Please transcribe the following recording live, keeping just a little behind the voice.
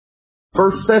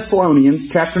1 Thessalonians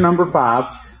chapter number 5,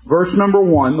 verse number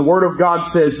 1, the Word of God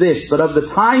says this, "But of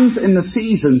the times and the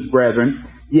seasons, brethren,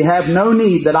 ye have no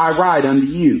need that I write unto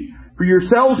you. For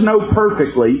yourselves know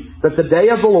perfectly that the day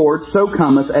of the Lord so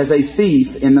cometh as a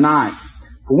thief in the night.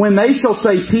 For when they shall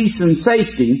say peace and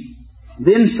safety,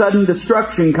 then sudden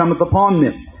destruction cometh upon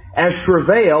them, as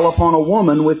travail upon a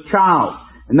woman with child,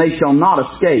 and they shall not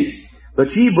escape.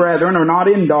 But ye, brethren, are not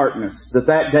in darkness,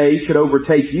 that day should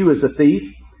overtake you as a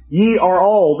thief. Ye are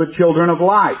all the children of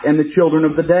light and the children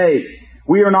of the day.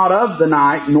 We are not of the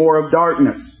night nor of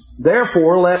darkness.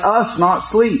 Therefore let us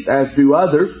not sleep as do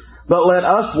others, but let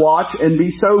us watch and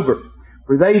be sober.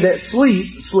 For they that sleep,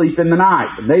 sleep in the night,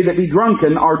 and they that be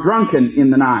drunken are drunken in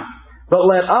the night. But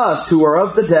let us who are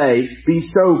of the day be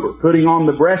sober, putting on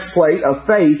the breastplate of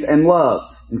faith and love,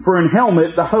 and for an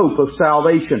helmet the hope of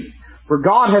salvation. For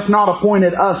God hath not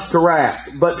appointed us to wrath,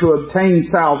 but to obtain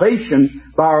salvation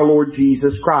by our Lord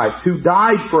Jesus Christ, who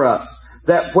died for us,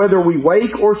 that whether we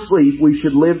wake or sleep, we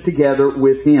should live together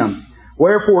with Him.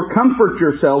 Wherefore comfort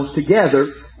yourselves together,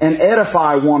 and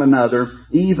edify one another,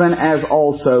 even as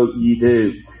also ye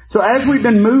do." So as we've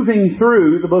been moving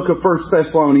through the book of 1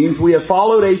 Thessalonians, we have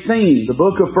followed a theme. The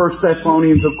book of 1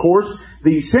 Thessalonians, of course,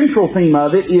 the central theme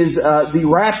of it is the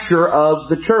rapture of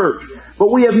the church.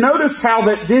 But we have noticed how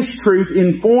that this truth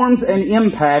informs and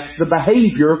impacts the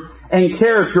behavior and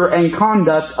character and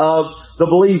conduct of the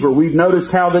believer. We've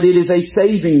noticed how that it is a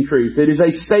saving truth. It is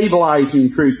a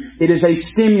stabilizing truth. It is a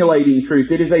stimulating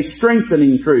truth. It is a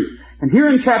strengthening truth. And here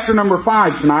in chapter number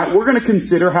 5 tonight, we're going to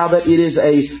consider how that it is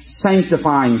a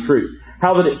sanctifying truth.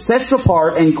 How that it sets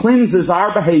apart and cleanses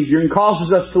our behavior and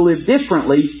causes us to live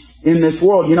differently in this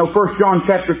world. You know, 1 John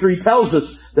chapter 3 tells us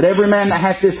that every man that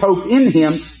hath this hope in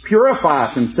him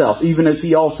purifieth himself, even as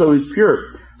he also is pure.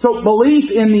 So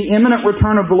belief in the imminent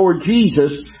return of the Lord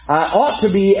Jesus ought to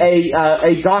be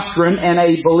a doctrine and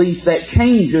a belief that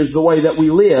changes the way that we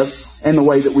live and the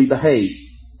way that we behave.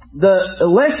 The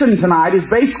lesson tonight is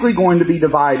basically going to be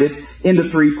divided into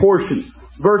 3 portions.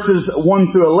 Verses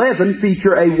 1 through 11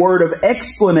 feature a word of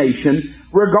explanation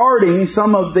regarding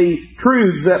some of the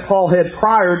truths that Paul had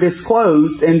prior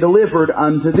disclosed and delivered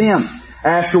unto them.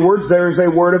 Afterwards, there is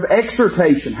a word of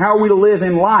exhortation. How are we to live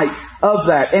in light of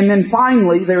that? And then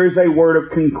finally, there is a word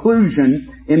of conclusion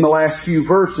in the last few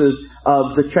verses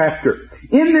of the chapter.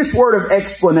 In this word of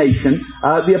explanation,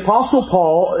 the Apostle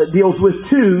Paul deals with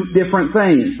 2 different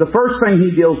things. The first thing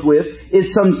he deals with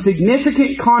is some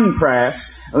significant contrast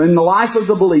in the life of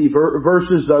the believer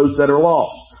versus those that are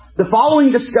lost. The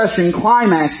following discussion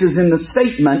climaxes in the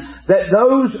statement that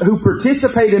those who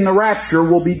participate in the rapture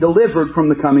will be delivered from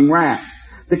the coming wrath.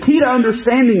 The key to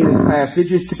understanding this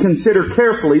passage is to consider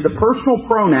carefully the personal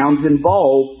pronouns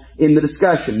involved in the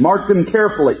discussion. Mark them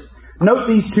carefully. Note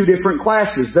these 2 different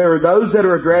classes. There are those that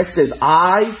are addressed as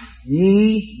I,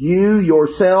 ye, you,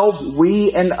 yourselves,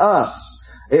 we, and us.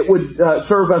 It would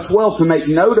serve us well to make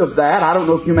note of that. I don't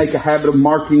know if you make a habit of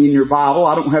marking in your Bible.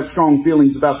 I don't have strong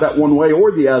feelings about that one way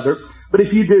or the other. But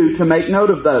if you do, to make note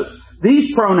of those.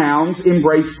 These pronouns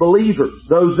embrace believers,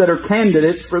 those that are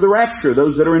candidates for the rapture,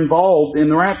 those that are involved in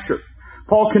the rapture.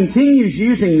 Paul continues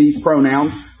using these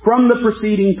pronouns from the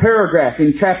preceding paragraph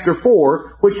in chapter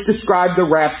 4, which described the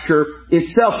rapture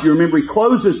itself. You remember he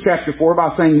closes chapter 4 by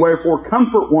saying, "Wherefore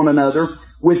comfort one another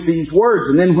with these words."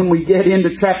 And then when we get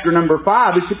into chapter number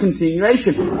 5, it's a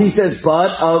continuation. He says,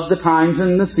 "But of the times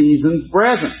and the seasons,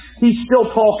 brethren." He's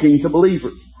still talking to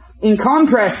believers. In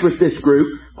contrast with this group,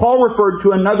 Paul referred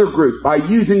to another group by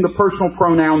using the personal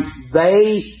pronouns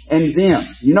they and them.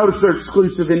 You notice they're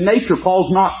exclusive in nature.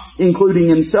 Paul's not including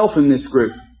himself in this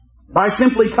group. By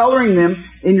simply coloring them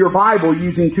in your Bible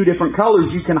using 2 different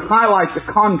colors, you can highlight the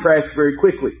contrast very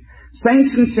quickly.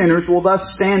 Saints and sinners will thus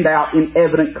stand out in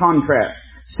evident contrast.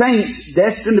 Saints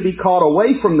destined to be caught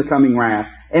away from the coming wrath,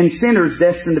 and sinners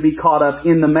destined to be caught up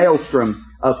in the maelstrom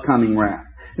of coming wrath.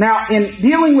 Now, in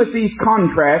dealing with these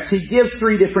contrasts, he gives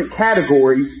 3 different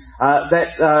categories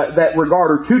that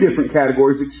regard, or 2 different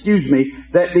categories,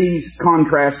 that these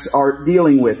contrasts are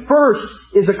dealing with. First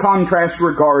is a contrast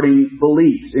regarding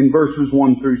beliefs in verses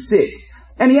 1 through 6.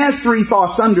 And he has 3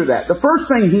 thoughts under that. The first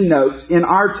thing he notes in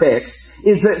our text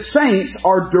is that saints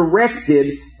are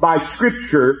directed by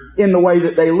Scripture in the way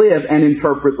that they live and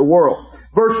interpret the world.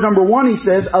 Verse number 1, he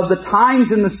says, "Of the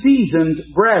times and the seasons,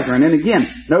 brethren." And again,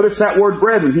 notice that word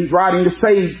brethren. He's writing to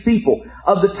saved people.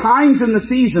 "Of the times and the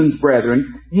seasons, brethren,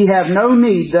 ye have no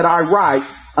need that I write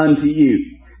unto you."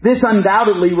 This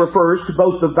undoubtedly refers to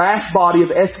both the vast body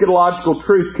of eschatological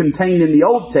truth contained in the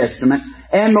Old Testament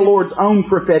and the Lord's own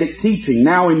prophetic teaching,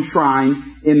 now enshrined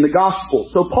in the gospel.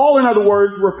 So Paul, in other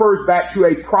words, refers back to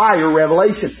a prior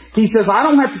revelation. He says, I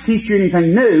don't have to teach you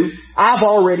anything new. I've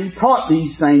already taught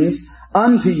these things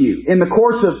unto you. In the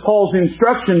course of Paul's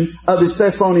instruction of his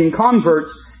Thessalonian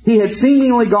converts, he had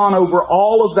seemingly gone over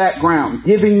all of that ground,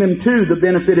 giving them too the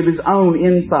benefit of his own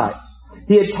insights.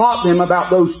 He had taught them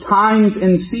about those times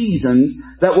and seasons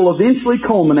that will eventually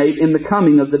culminate in the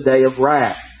coming of the day of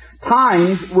wrath.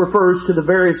 Times refers to the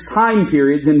various time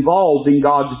periods involved in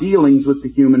God's dealings with the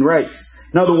human race.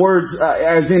 In other words,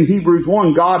 as in Hebrews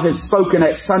 1, God has spoken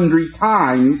at sundry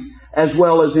times as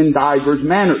well as in divers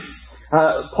manners.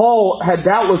 Paul had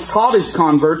doubtless taught his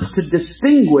converts to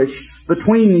distinguish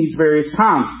between these various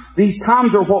times. These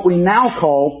times are what we now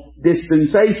call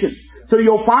dispensations. So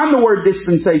you'll find the word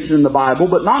dispensation in the Bible,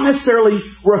 but not necessarily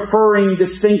referring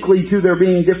distinctly to there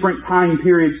being different time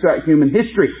periods throughout human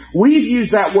history. We've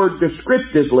used that word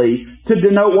descriptively to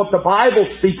denote what the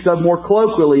Bible speaks of more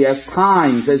colloquially as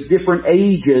times, as different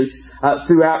ages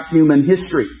throughout human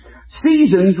history.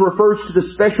 Seasons refers to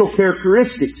the special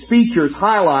characteristics, features,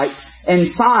 highlights, and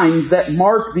signs that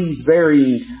mark these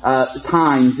varying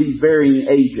times, these varying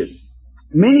ages.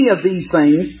 Many of these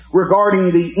things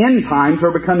regarding the end times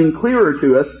are becoming clearer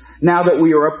to us now that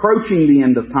we are approaching the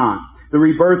end of time. The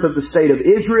rebirth of the state of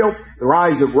Israel, the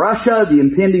rise of Russia, the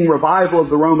impending revival of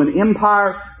the Roman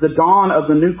Empire, the dawn of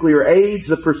the nuclear age,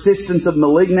 the persistence of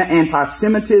malignant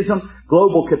anti-Semitism,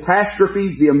 global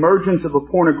catastrophes, the emergence of a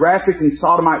pornographic and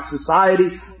sodomite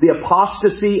society, the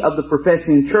apostasy of the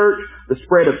professing church, the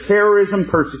spread of terrorism,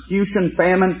 persecution,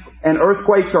 famine, and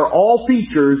earthquakes are all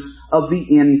features of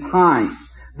the end times.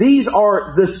 These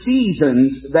are the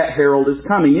seasons that herald is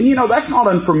coming. And that's not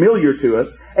unfamiliar to us.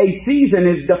 A season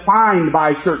is defined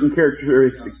by certain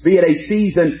characteristics, be it a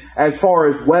season as far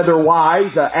as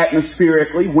weather-wise,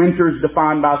 atmospherically. Winter's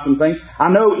defined by some things. I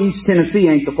know East Tennessee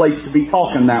ain't the place to be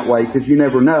talking that way because you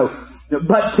never know.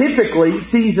 But typically,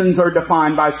 seasons are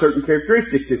defined by certain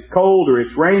characteristics. It's cold, or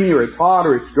it's rainy, or it's hot,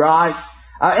 or it's dry.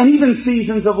 And even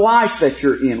seasons of life that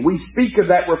you're in. We speak of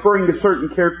that referring to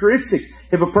certain characteristics.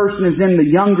 If a person is in the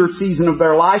younger season of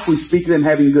their life, we speak of them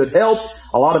having good health,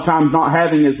 a lot of times not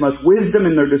having as much wisdom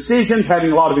in their decisions,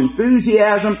 having a lot of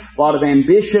enthusiasm, a lot of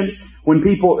ambition. When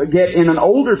people get in an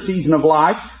older season of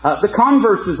life, the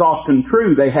converse is often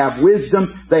true. They have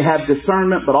wisdom, they have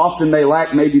discernment, but often they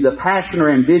lack maybe the passion or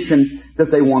ambition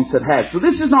that they once had had. So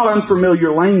this is not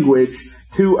unfamiliar language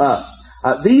to us.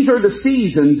 These are the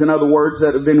seasons, in other words,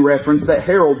 that have been referenced that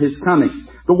herald his coming.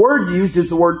 The word used is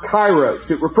the word kairos.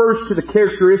 It refers to the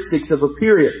characteristics of a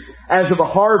period, as of a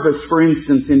harvest, for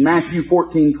instance, in Matthew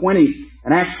 14:20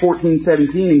 and Acts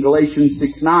 14:17 and Galatians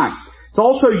 6:9. It's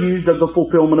also used of the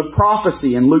fulfillment of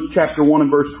prophecy in Luke chapter 1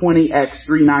 and verse 20, Acts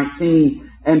 3:19,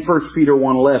 and 1 Peter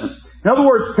 1:11. In other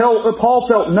words, Paul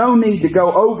felt no need to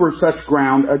go over such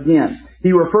ground again.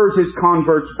 He refers his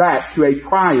converts back to a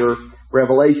prior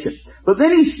revelation. But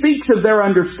then he speaks of their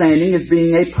understanding as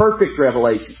being a perfect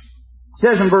revelation. It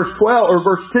says in verse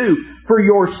 2, for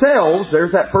yourselves,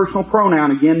 there's that personal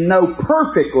pronoun again, know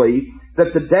perfectly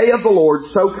that the day of the Lord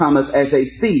so cometh as a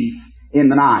thief in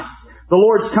the night. The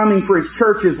Lord's coming for His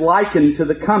church is likened to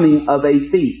the coming of a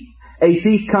thief. A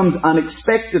thief comes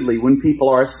unexpectedly when people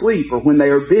are asleep or when they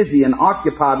are busy and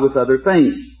occupied with other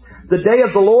things. The day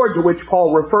of the Lord to which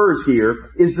Paul refers here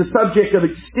is the subject of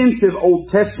extensive Old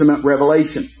Testament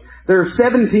revelation. There are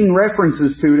 17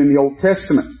 references to it in the Old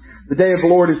Testament. The day of the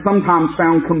Lord is sometimes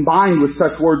found combined with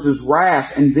such words as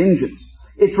wrath and vengeance.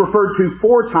 It's referred to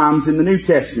 4 times in the New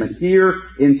Testament, here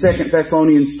in 2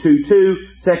 Thessalonians 2:2,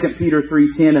 2 Peter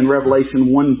 3:10, and Revelation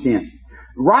 1:10.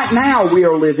 Right now we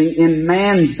are living in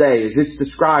man's days. It's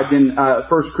described in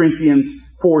 1 Corinthians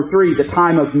 4:3, the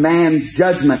time of man's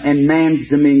judgment and man's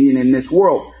dominion in this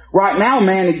world. Right now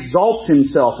man exalts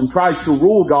himself and tries to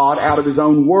rule God out of his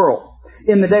own world.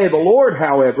 In the day of the Lord,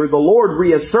 however, the Lord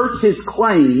reasserts His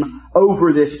claim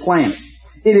over this planet.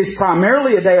 It is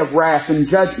primarily a day of wrath and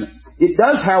judgment. It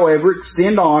does, however,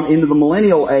 extend on into the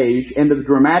millennial age and to the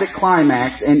dramatic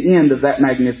climax and end of that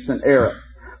magnificent era.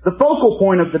 The focal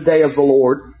point of the day of the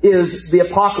Lord is the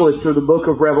apocalypse or the book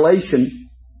of Revelation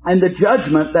and the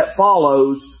judgment that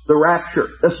follows the rapture,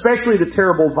 especially the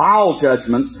terrible, vile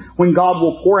judgments when God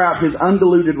will pour out His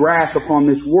undiluted wrath upon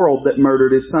this world that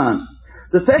murdered His Son.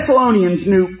 The Thessalonians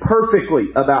knew perfectly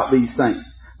about these things.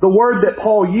 The word that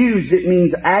Paul used, it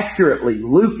means accurately.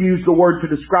 Luke used the word to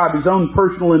describe his own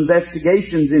personal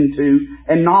investigations into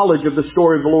and knowledge of the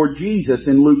story of the Lord Jesus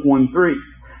in Luke 1:3.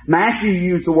 Matthew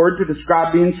used the word to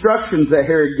describe the instructions that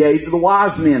Herod gave to the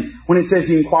wise men when it says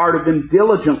he inquired of them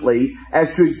diligently as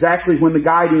to exactly when the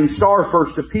guiding star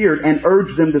first appeared and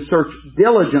urged them to search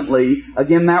diligently,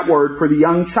 again that word, for the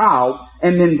young child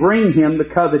and then bring him the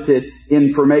coveted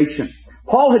information.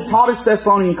 Paul had taught his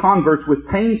Thessalonian converts with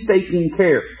painstaking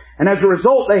care, and as a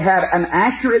result they had an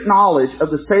accurate knowledge of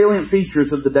the salient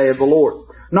features of the day of the Lord.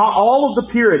 Not all of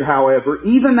the period, however,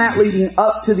 even that leading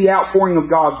up to the outpouring of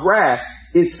God's wrath,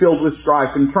 is filled with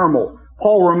strife and turmoil.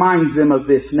 Paul reminds them of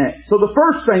this next. So the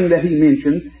first thing that he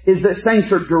mentions is that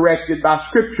saints are directed by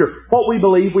Scripture. What we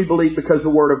believe because the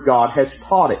Word of God has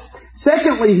taught it.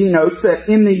 Secondly, he notes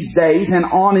that in these days and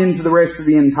on into the rest of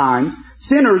the end times,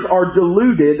 sinners are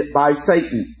deluded by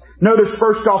Satan. Notice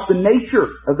first off the nature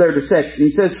of their deception.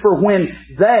 He says, for when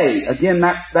they, again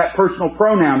that personal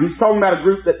pronoun, he's talking about a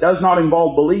group that does not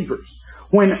involve believers.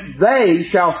 When they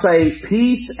shall say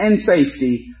peace and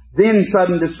safety, then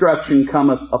sudden destruction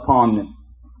cometh upon them.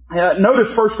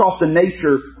 Notice first off the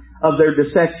nature of their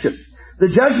deception. The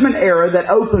judgment era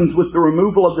that opens with the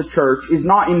removal of the church is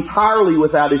not entirely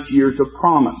without its years of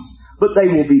promise, but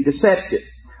they will be deceptive.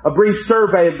 A brief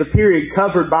survey of the period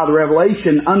covered by the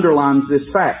Revelation underlines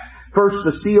this fact. First,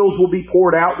 the seals will be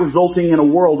poured out, resulting in a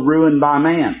world ruined by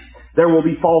man. There will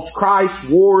be false Christs,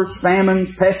 wars, famines,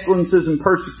 pestilences, and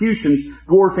persecutions,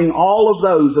 dwarfing all of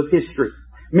those of history.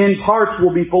 Men's hearts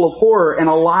will be full of horror and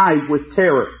alive with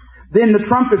terror. Then the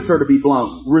trumpets are to be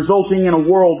blown, resulting in a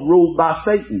world ruled by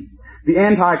Satan. The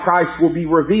Antichrist will be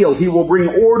revealed. He will bring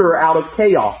order out of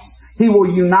chaos. He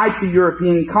will unite the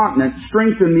European continent,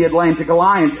 strengthen the Atlantic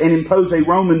Alliance, and impose a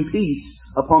Roman peace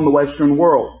upon the Western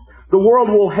world. The world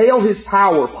will hail his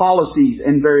power, policies,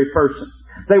 and very person.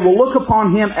 They will look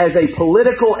upon him as a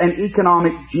political and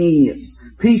economic genius.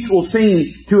 Peace will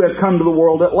seem to have come to the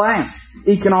world at last.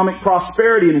 Economic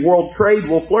prosperity and world trade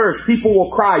will flourish. People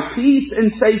will cry peace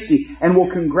and safety and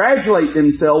will congratulate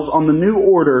themselves on the new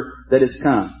order that has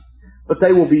come. But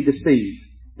they will be deceived.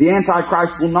 The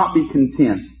Antichrist will not be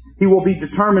content. He will be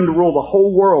determined to rule the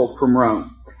whole world from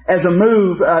Rome. As a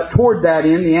move toward that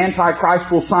end, the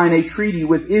Antichrist will sign a treaty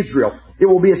with Israel. It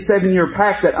will be a 7-year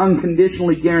pact that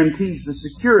unconditionally guarantees the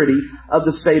security of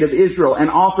the state of Israel and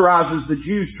authorizes the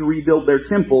Jews to rebuild their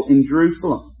temple in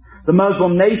Jerusalem. The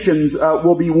Muslim nations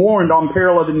will be warned on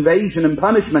peril of invasion and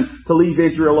punishment to leave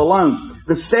Israel alone.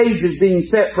 The stage is being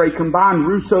set for a combined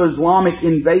Russo-Islamic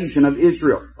invasion of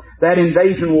Israel. That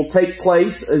invasion will take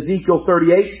place, Ezekiel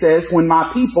 38 says, when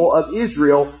my people of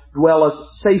Israel dwelleth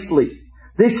safely.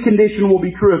 This condition will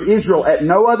be true of Israel at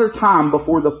no other time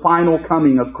before the final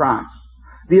coming of Christ.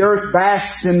 The earth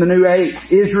basks in the new age.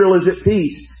 Israel is at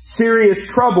peace. Serious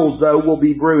troubles, though, will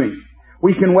be brewing.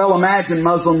 We can well imagine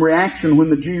Muslim reaction when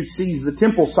the Jews seize the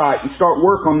temple site and start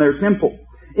work on their temple.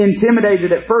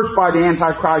 Intimidated at first by the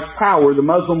Antichrist power, the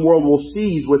Muslim world will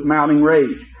seize with mounting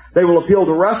rage. They will appeal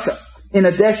to Russia. In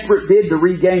a desperate bid to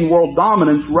regain world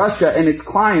dominance, Russia and its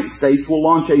client states will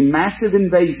launch a massive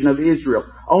invasion of Israel,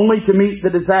 only to meet the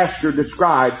disaster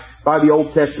described by the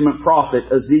Old Testament prophet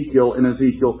Ezekiel in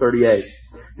Ezekiel 38.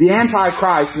 The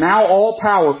Antichrist, now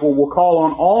all-powerful, will call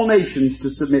on all nations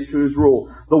to submit to his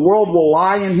rule. The world will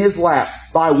lie in his lap.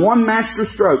 By one master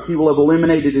stroke, he will have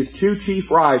eliminated his two chief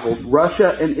rivals,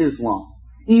 Russia and Islam.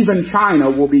 Even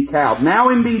China will be cowed. Now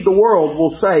indeed the world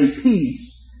will say peace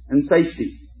and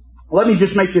safety. Let me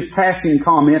just make this passing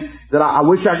comment that I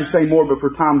wish I could say more, but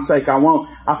for time's sake I won't.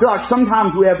 I feel like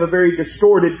sometimes we have a very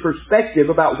distorted perspective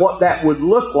about what that would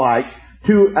look like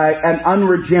to an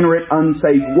unregenerate,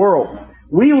 unsaved world.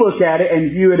 We look at it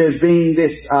and view it as being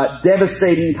this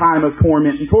devastating time of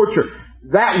torment and torture.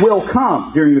 That will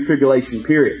come during the tribulation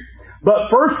period.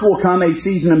 But first will come a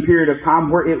season and period of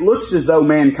time where it looks as though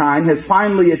mankind has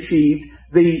finally achieved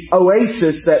the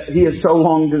oasis that he has so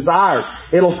long desired.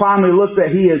 It'll finally look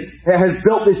that he has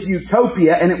built this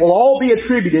utopia, and it will all be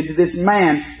attributed to this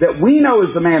man that we know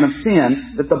is the man of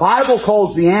sin, that the Bible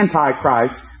calls the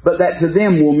Antichrist, but that to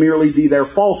them will merely be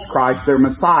their false Christ, their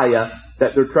Messiah,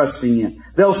 that they're trusting in.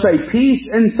 They'll say, peace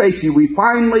and safety we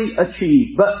finally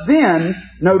achieve. But then,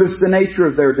 notice the nature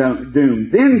of their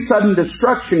doom. Then sudden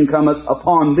destruction cometh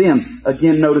upon them.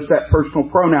 Again, notice that personal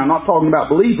pronoun. Not talking about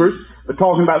believers, but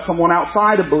talking about someone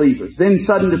outside of believers. Then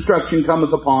sudden destruction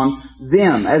cometh upon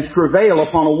them, as travail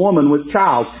upon a woman with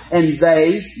child. And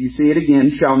they, you see it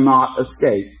again, shall not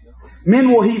escape.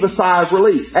 Men will heave a sigh of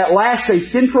relief. At last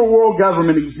a central world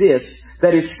government exists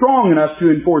that is strong enough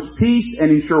to enforce peace and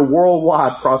ensure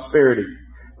worldwide prosperity.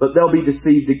 But they'll be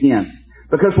deceived again.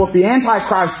 Because what the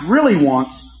Antichrist really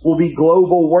wants will be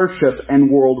global worship and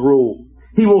world rule.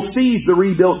 He will seize the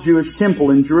rebuilt Jewish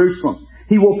temple in Jerusalem.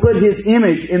 He will put His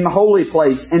image in the holy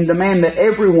place and demand that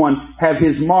everyone have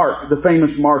His mark, the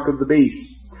famous mark of the beast.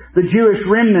 The Jewish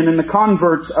remnant and the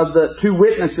converts of the 2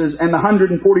 witnesses and the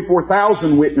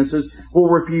 144,000 witnesses will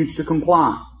refuse to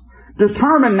comply.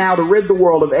 Determined now to rid the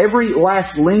world of every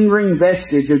last lingering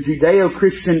vestige of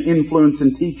Judeo-Christian influence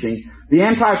and teaching, the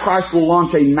Antichrist will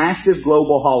launch a massive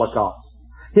global holocaust.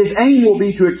 His aim will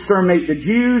be to exterminate the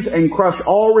Jews and crush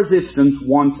all resistance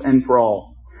once and for all.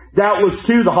 Doubtless,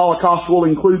 too, the Holocaust will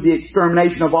include the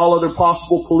extermination of all other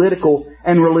possible political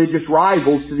and religious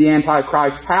rivals to the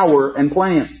Antichrist's power and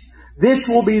plans. This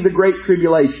will be the Great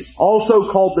Tribulation, also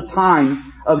called the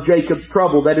time of Jacob's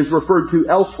trouble, that is referred to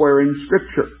elsewhere in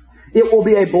Scripture. It will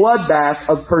be a bloodbath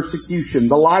of persecution,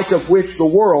 the like of which the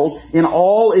world, in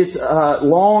all its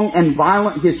long and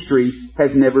violent history,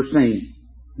 has never seen.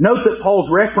 Note that Paul's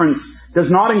reference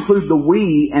does not include the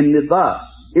we and the thus.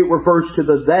 It refers to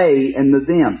the they and the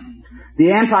them.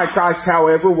 The Antichrist,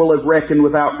 however, will have reckoned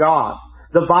without God.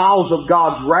 The vials of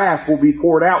God's wrath will be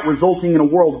poured out, resulting in a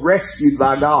world rescued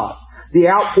by God. The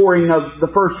outpouring of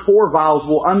the first 4 vials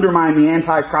will undermine the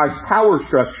Antichrist's power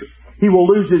structure. He will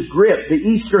lose his grip. The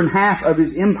eastern half of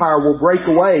his empire will break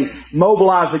away,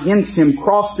 mobilize against him,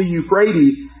 cross the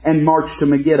Euphrates, and march to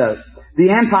Megiddo.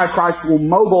 The Antichrist will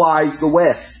mobilize the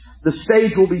west. The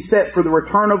stage will be set for the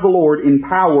return of the Lord in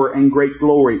power and great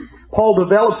glory. Paul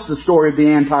develops the story of the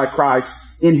Antichrist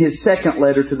in his second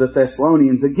letter to the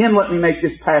Thessalonians. Again, let me make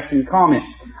this passing comment.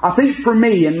 I think for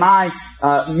me, in my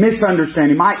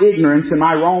misunderstanding, my ignorance and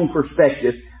my wrong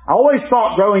perspective, I always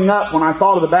thought growing up, when I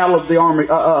thought of the Battle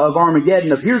of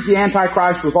Armageddon, of here's the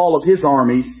Antichrist with all of his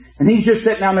armies, and he's just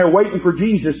sitting down there waiting for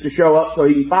Jesus to show up so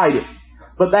he can fight it.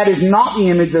 But that is not the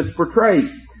image that's portrayed.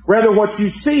 Rather, what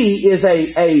you see is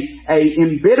a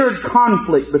embittered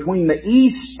conflict between the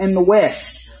East and the West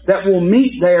that will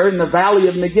meet there in the Valley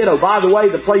of Megiddo. By the way,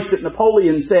 the place that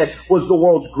Napoleon said was the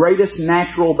world's greatest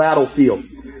natural battlefield.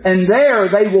 And there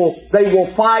they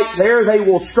will fight, there they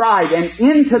will strive, and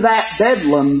into that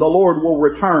bedlam the Lord will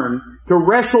return to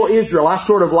wrestle Israel. I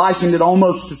sort of likened it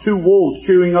almost to 2 wolves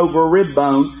chewing over a rib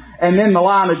bone, and then the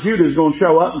Lion of Judah is going to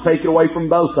show up and take it away from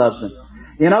both of them.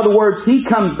 In other words, He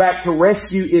comes back to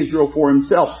rescue Israel for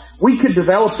Himself. We could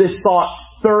develop this thought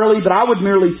thoroughly, but I would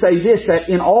merely say this, that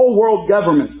in all world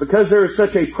governments, because there is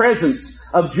such a presence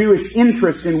of Jewish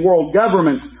interest in world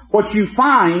governments, what you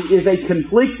find is a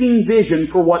conflicting vision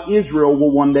for what Israel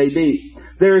will one day be.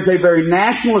 There is a very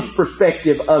nationalist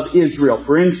perspective of Israel.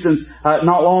 For instance,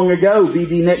 not long ago,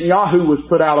 Bibi Netanyahu was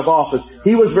put out of office.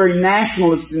 He was very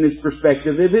nationalist in his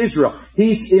perspective of Israel.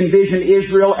 He envisioned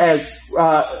Israel as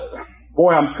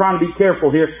I'm trying to be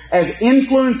careful here, as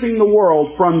influencing the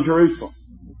world from Jerusalem.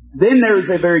 Then there is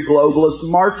a very globalist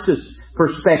Marxist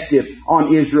perspective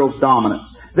on Israel's dominance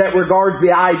that regards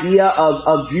the idea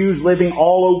of Jews living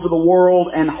all over the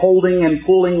world and holding and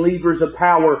pulling levers of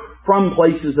power from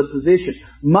places of position.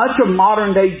 Much of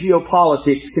modern day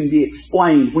geopolitics can be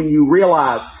explained when you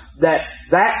realize that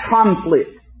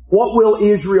conflict, what will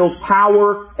Israel's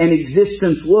power and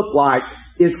existence look like,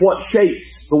 is what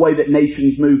shapes the way that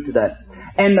nations move today.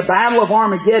 And the Battle of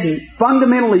Armageddon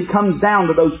fundamentally comes down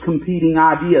to those competing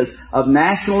ideas of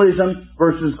nationalism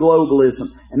versus globalism.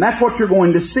 And that's what you're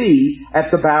going to see at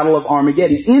the Battle of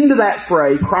Armageddon. Into that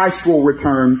fray, Christ will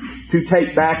return to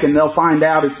take back, and they'll find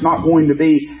out it's not going to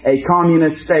be a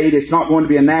communist state, it's not going to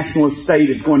be a nationalist state,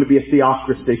 it's going to be a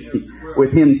theocracy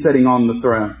with Him sitting on the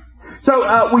throne.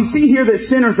 So we see here that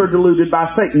sinners are deluded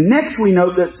by Satan. Next we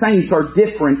note that saints are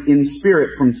different in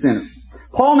spirit from sinners.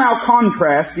 Paul now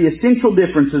contrasts the essential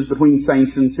differences between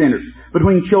saints and sinners,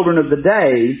 between children of the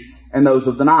day and those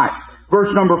of the night. Verse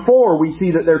number 4, we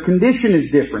see that their condition is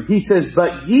different. He says,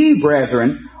 "But ye,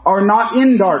 brethren, are not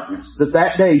in darkness,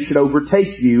 that day should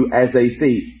overtake you as a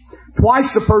thief."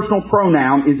 Twice the personal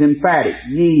pronoun is emphatic,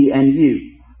 ye and you.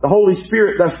 The Holy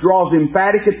Spirit thus draws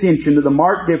emphatic attention to the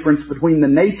marked difference between the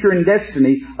nature and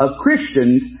destiny of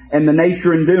Christians and the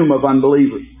nature and doom of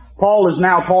unbelievers. Paul is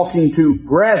now talking to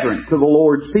brethren, to the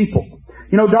Lord's people.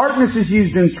 You know, darkness is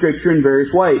used in Scripture in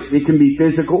various ways. It can be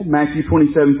physical, Matthew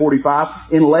 27:45,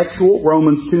 intellectual,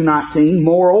 Romans 2:19,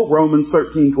 moral, Romans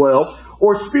 13:12,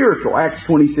 or spiritual, Acts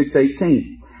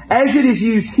 26:18. As it is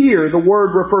used here, the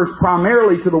word refers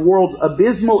primarily to the world's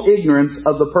abysmal ignorance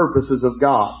of the purposes of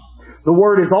God. The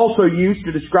word is also used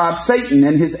to describe Satan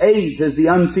and his aides as the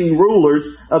unseen rulers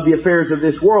of the affairs of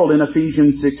this world in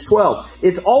Ephesians 6:12.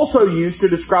 It's also used to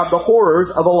describe the horrors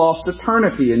of a lost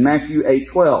eternity in Matthew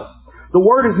 8:12. The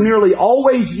word is nearly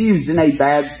always used in a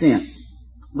bad sense.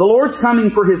 The Lord's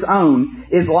coming for His own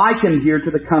is likened here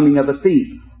to the coming of a thief.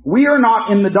 We are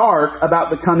not in the dark about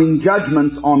the coming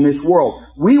judgments on this world.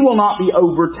 We will not be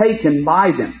overtaken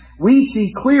by them. We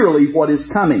see clearly what is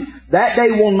coming. That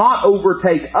day will not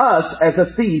overtake us as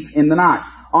a thief in the night.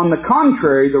 On the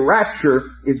contrary, the rapture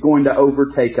is going to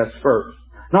overtake us first.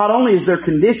 Not only is their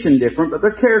condition different, but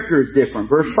their character is different.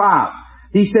 Verse 5,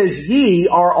 he says, ye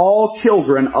are all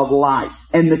children of light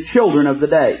and the children of the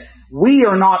day. We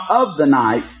are not of the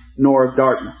night nor of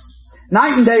darkness.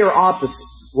 Night and day are opposites.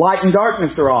 Light and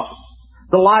darkness are opposites.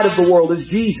 The light of the world is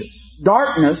Jesus.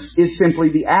 Darkness is simply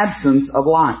the absence of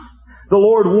light. The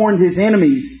Lord warned His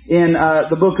enemies in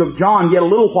the book of John, yet a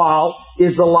little while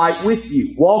is the light with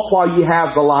you. Walk while ye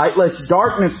have the light, lest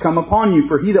darkness come upon you.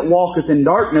 For he that walketh in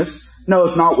darkness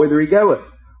knoweth not whither he goeth.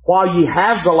 While ye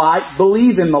have the light,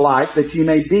 believe in the light, that ye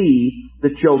may be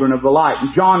the children of the light.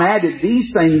 And John added,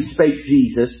 these things spake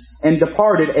Jesus, and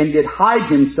departed, and did hide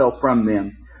himself from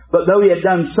them. But though he had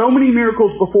done so many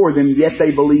miracles before them, yet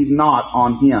they believed not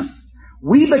on him.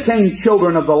 We became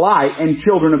children of the light and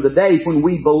children of the day when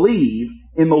we believe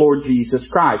in the Lord Jesus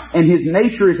Christ. And His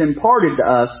nature is imparted to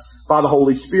us by the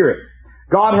Holy Spirit.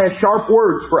 God has sharp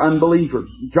words for unbelievers.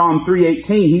 John 3:18,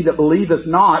 he that believeth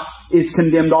not is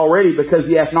condemned already, because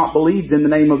he hath not believed in the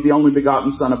name of the only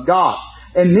begotten Son of God.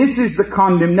 And this is the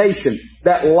condemnation,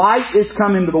 that light is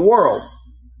come into the world.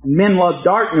 Men love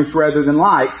darkness rather than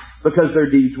light, because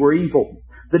their deeds were evil.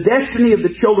 The destiny of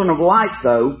the children of light,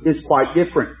 though, is quite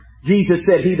different. Jesus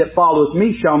said, he that followeth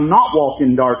me shall not walk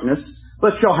in darkness,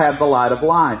 but shall have the light of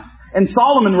life. And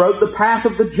Solomon wrote, the path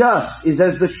of the just is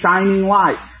as the shining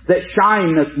light, that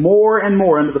shineth more and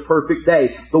more unto the perfect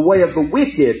day. The way of the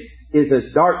wicked is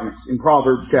as darkness, in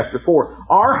Proverbs chapter 4.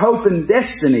 Our hope and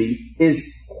destiny is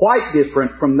quite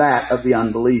different from that of the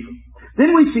unbeliever.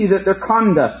 Then we see that their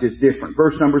conduct is different.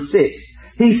 Verse number 6.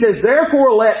 He says,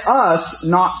 therefore let us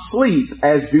not sleep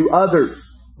as do others,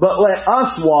 but let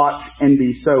us watch and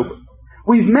be sober.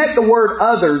 We've met the word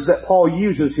others that Paul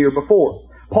uses here before.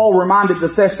 Paul reminded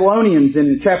the Thessalonians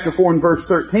in chapter 4 and verse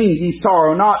 13, ye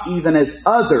sorrow not even as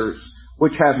others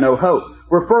which have no hope,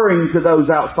 referring to those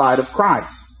outside of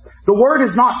Christ. The word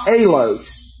is not alos,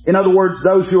 in other words,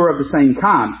 those who are of the same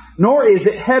kind, nor is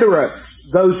it heteros,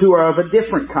 those who are of a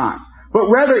different kind. But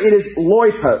rather it is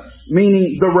loipos,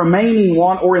 meaning the remaining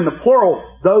one, or in the plural,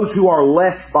 those who are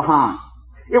left behind.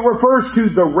 It refers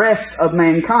to the rest of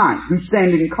mankind, who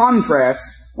stand in contrast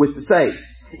with the saved.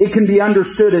 It can be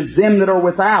understood as them that are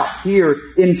without, here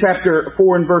in chapter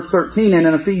 4 and verse 13, and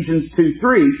in Ephesians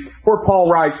 2:3, where Paul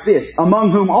writes this,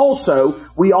 among whom also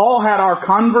we all had our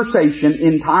conversation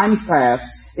in times past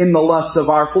in the lusts of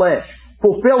our flesh,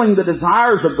 fulfilling the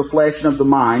desires of the flesh and of the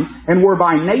mind, and were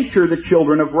by nature the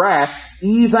children of wrath,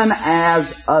 even as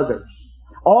others.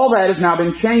 All that has now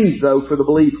been changed, though, for the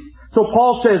believer. So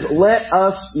Paul says, let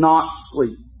us not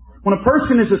sleep. When a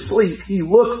person is asleep, he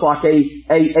looks like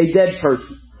a dead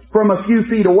person. From a few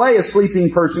feet away, a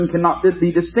sleeping person cannot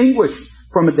be distinguished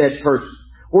from a dead person.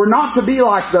 We're not to be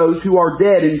like those who are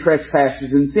dead in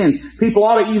trespasses and sins. People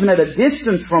ought to, even at a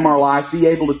distance from our life, be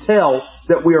able to tell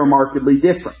that we are markedly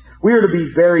different. We are to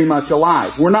be very much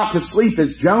alive. We're not to sleep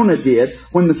as Jonah did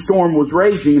when the storm was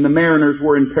raging and the mariners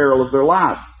were in peril of their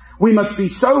lives. We must be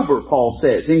sober, Paul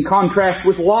says, in contrast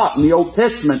with Lot in the Old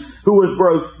Testament, who was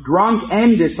both drunk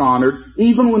and dishonored,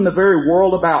 even when the very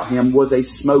world about him was a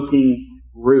smoking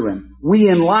ruin. We,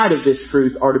 in light of this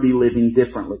truth, are to be living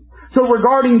differently. So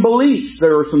regarding beliefs,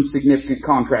 there are some significant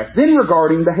contrasts. Then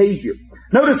regarding behavior.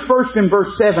 Notice first in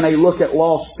verse 7, a look at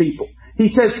lost people. He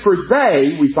says, for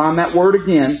they, we find that word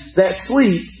again, that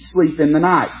sleep, sleep in the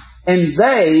night. And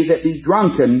they that be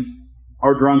drunken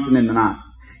are drunken in the night.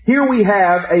 Here we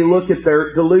have a look at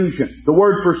their delusion. The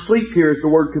word for sleep here is the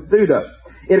word kathudo.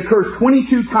 It occurs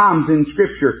 22 times in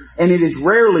Scripture, and it is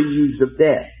rarely used of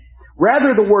death.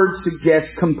 Rather, the word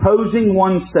suggests composing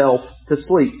oneself to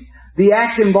sleep. The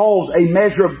act involves a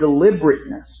measure of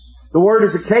deliberateness. The word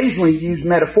is occasionally used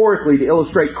metaphorically to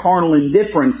illustrate carnal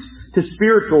indifference to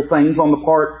spiritual things on the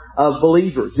part of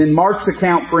believers. In Mark's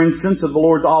account, for instance, of the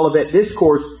Lord's Olivet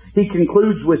Discourse, he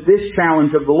concludes with this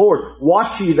challenge of the Lord.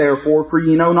 Watch ye therefore, for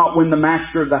ye know not when the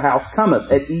master of the house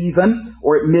cometh, at even,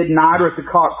 or at midnight, or at the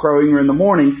cock crowing, or in the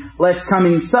morning, lest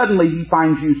coming suddenly he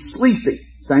find you sleeping.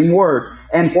 Same word.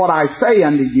 And what I say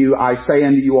unto you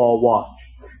all watch.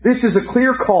 This is a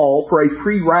clear call for a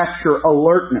pre-rapture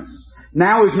alertness.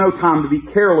 Now is no time to be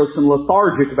careless and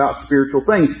lethargic about spiritual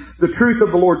things. The truth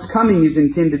of the Lord's coming is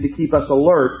intended to keep us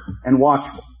alert and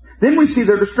watchful. Then we see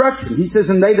their destruction. He says,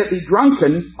 and they that be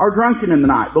drunken are drunken in the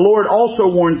night. The Lord also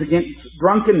warns against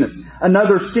drunkenness,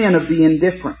 another sin of the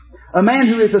indifferent. A man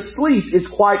who is asleep is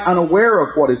quite unaware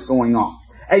of what is going on.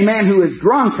 A man who is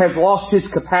drunk has lost his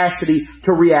capacity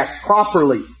to react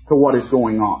properly to what is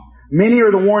going on. Many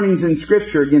are the warnings in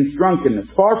Scripture against drunkenness.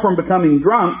 Far from becoming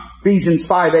drunk, Ephesians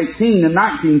 5:18 and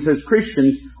 19 says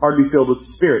Christians are to be filled with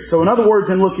the Spirit. So in other words,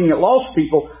 in looking at lost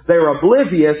people, they are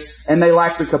oblivious and they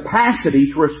lack the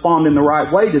capacity to respond in the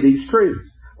right way to these truths.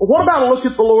 But what about a look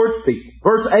at the Lord's people?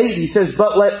 Verse 8, he says,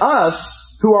 "But let us,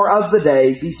 who are of the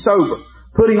day, be sober,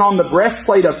 putting on the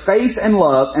breastplate of faith and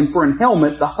love, and for an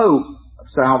helmet the hope of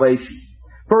salvation."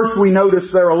 First, we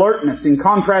notice their alertness in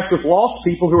contrast with lost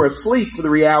people who are asleep to the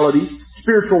realities,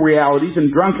 spiritual realities, and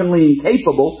drunkenly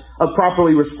incapable of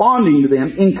properly responding to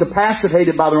them,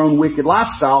 incapacitated by their own wicked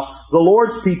lifestyle. The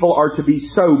Lord's people are to be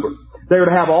sober. They are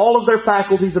to have all of their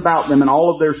faculties about them and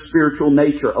all of their spiritual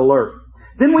nature alert.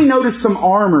 Then we notice some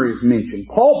armor is mentioned.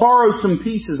 Paul borrowed some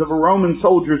pieces of a Roman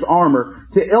soldier's armor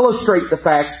to illustrate the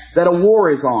fact that a war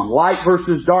is on, light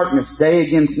versus darkness, day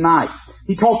against night.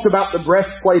 He talks about the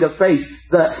breastplate of faith,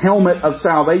 the helmet of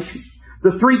salvation.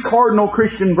 The three cardinal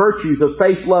Christian virtues of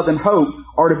faith, love, and hope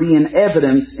are to be in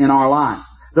evidence in our lives.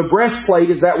 The breastplate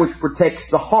is that which protects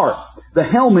the heart. The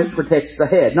helmet protects the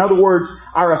head. In other words,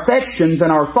 our affections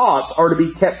and our thoughts are to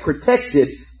be kept protected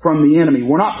from the enemy.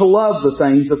 We're not to love the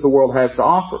things that the world has to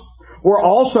offer. We're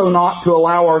also not to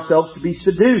allow ourselves to be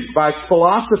seduced by its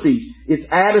philosophies, its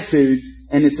attitudes,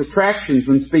 and its attractions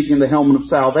when speaking of the helmet of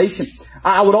salvation.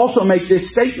 I would also make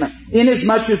this statement.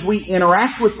 Inasmuch as we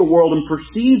interact with the world and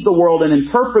perceive the world and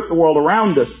interpret the world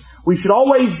around us, we should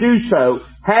always do so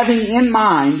having in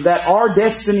mind that our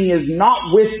destiny is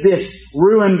not with this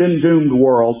ruined and doomed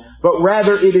world, but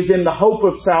rather it is in the hope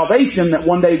of salvation that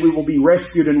one day we will be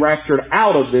rescued and raptured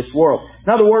out of this world.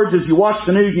 In other words, as you watch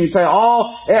the news and you say,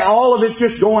 all of it's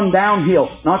just going downhill.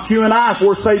 Not you and I, if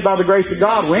we're saved by the grace of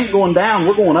God, we ain't going down,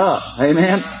 we're going up.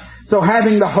 Amen? So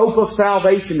having the hope of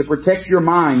salvation to protect your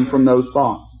mind from those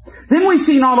thoughts. Then we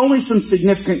see not only some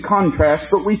significant contrasts,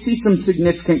 but we see some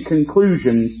significant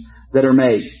conclusions that are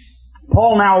made.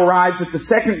 Paul now arrives at the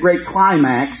second great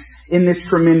climax in this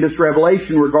tremendous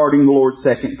revelation regarding the Lord's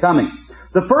second coming.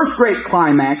 The first great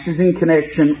climax is in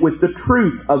connection with the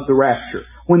truth of the rapture,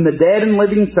 when the dead and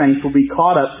living saints will be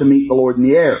caught up to meet the Lord in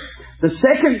the air. The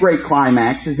second great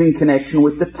climax is in connection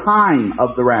with the time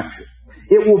of the rapture.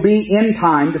 It will be in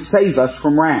time to save us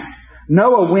from wrath.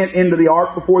 Noah went into the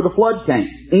ark before the flood came.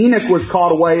 Enoch was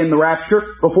caught away in the rapture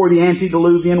before the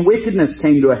antediluvian wickedness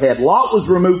came to a head. Lot was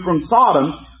removed from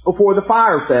Sodom before the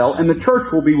fire fell, and the church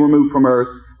will be removed from earth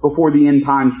before the end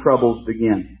times troubles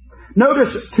begin.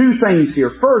 Notice two things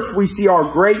here. First, we see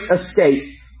our great escape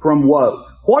from woe.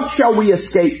 What shall we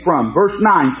escape from? Verse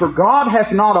 9, "For God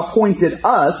hath not appointed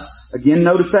us," again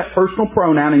notice that personal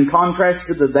pronoun in contrast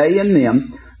to the they and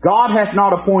them, "God hath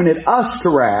not appointed us to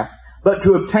wrath, but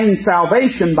to obtain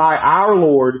salvation by our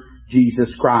Lord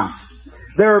Jesus Christ."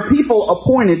 There are people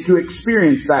appointed to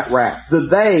experience that wrath, the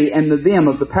they and the them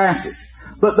of the passage.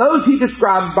 But those he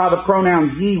describes by the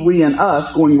pronouns ye, we, and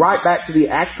us, going right back to the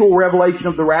actual revelation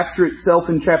of the rapture itself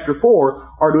in chapter 4,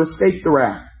 are to escape the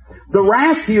wrath. The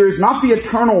wrath here is not the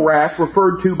eternal wrath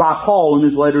referred to by Paul in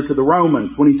his letter to the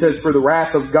Romans, when he says, "For the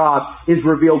wrath of God is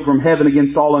revealed from heaven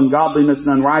against all ungodliness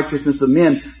and unrighteousness of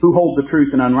men who hold the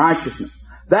truth in unrighteousness."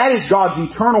 That is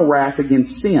God's eternal wrath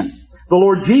against sin. The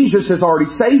Lord Jesus has already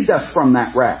saved us from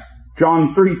that wrath.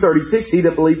 John 3:36, "He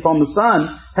that believeth on the Son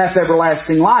hath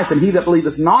everlasting life, and he that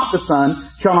believeth not the Son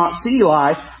shall not see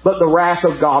life, but the wrath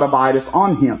of God abideth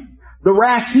on him." The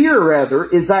wrath here, rather,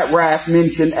 is that wrath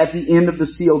mentioned at the end of the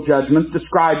seal judgments,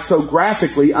 described so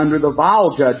graphically under the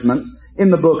vial judgments in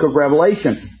the book of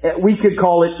Revelation. We could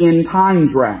call it end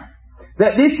times wrath.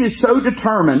 That this is so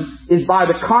determined is by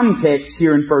the context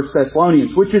here in 1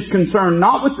 Thessalonians, which is concerned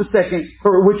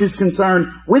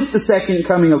with the second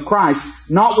coming of Christ,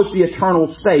 not with the eternal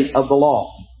state of the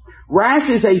lost. Wrath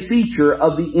is a feature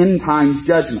of the end times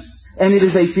judgments, and it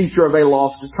is a feature of a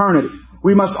lost eternity.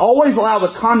 We must always allow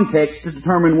the context to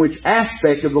determine which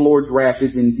aspect of the Lord's wrath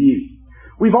is in view.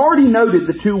 We've already noted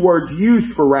the two words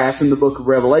used for wrath in the book of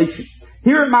Revelation.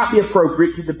 Here it might be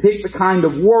appropriate to depict the kind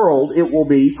of world it will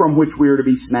be from which we are to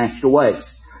be snatched away.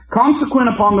 Consequent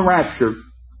upon the rapture,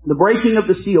 the breaking of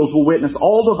the seals will witness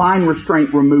all divine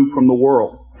restraint removed from the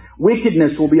world.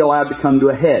 Wickedness will be allowed to come to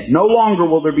a head. No longer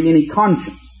will there be any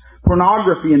conscience.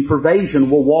 Pornography and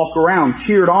perversion will walk around,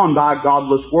 cheered on by a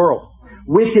godless world.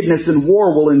 Wickedness and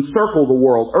war will encircle the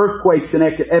world. Earthquakes and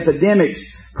epidemics,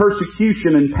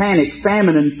 persecution and panic,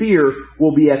 famine and fear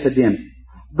will be epidemic.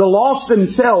 The lost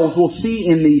themselves will see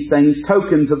in these things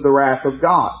tokens of the wrath of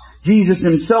God. Jesus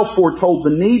himself foretold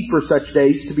the need for such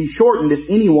days to be shortened if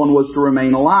anyone was to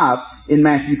remain alive in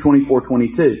Matthew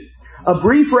 24:22. A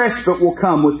brief respite will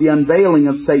come with the unveiling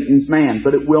of Satan's man,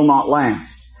 but it will not last.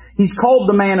 He's called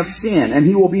the man of sin, and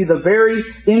he will be the very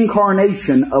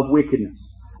incarnation of wickedness.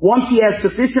 Once he has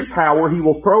sufficient power, he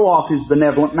will throw off his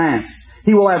benevolent mask.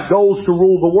 He will have goals to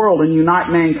rule the world and unite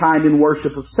mankind in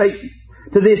worship of Satan.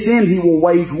 To this end, he will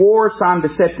wage war, sign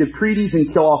deceptive treaties,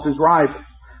 and kill off his rivals.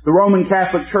 The Roman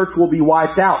Catholic Church will be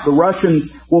wiped out. The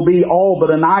Russians will be all but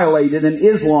annihilated, and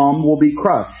Islam will be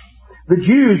crushed. The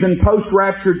Jews and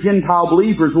post-rapture Gentile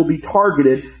believers will be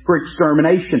targeted for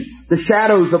extermination. The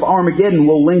shadows of Armageddon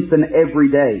will lengthen every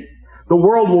day. The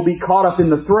world will be caught up in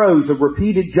the throes of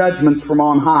repeated judgments from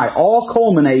on high, all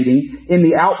culminating in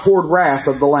the outpoured wrath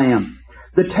of the Lamb.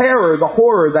 The terror, the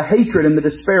horror, the hatred, and the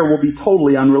despair will be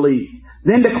totally unrelieved.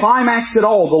 Then to climax it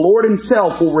all, the Lord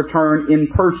himself will return in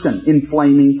person, in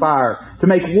flaming fire, to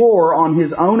make war on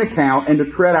his own account and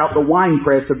to tread out the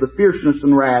winepress of the fierceness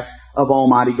and wrath of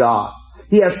Almighty God.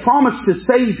 He has promised to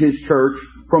save his church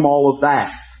from all of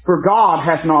that. For God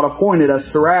hath not appointed us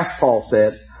to wrath, Paul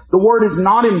said. The word is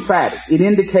not emphatic. It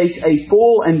indicates a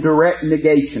full and direct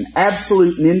negation,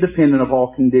 absolute and independent of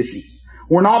all conditions.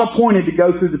 We're not appointed to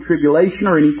go through the tribulation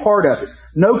or any part of it.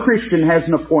 No Christian has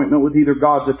an appointment with either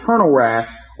God's eternal wrath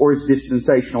or his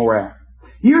dispensational wrath.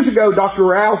 Years ago, Dr.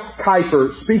 Ralph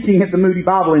Kuyper, speaking at the Moody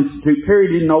Bible Institute,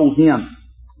 parodied an old hymn.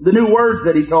 The new words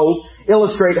that he told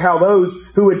illustrate how those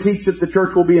who would teach that the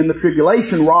church will be in the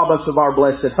tribulation rob us of our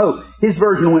blessed hope. His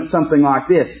version went something like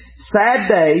this. Sad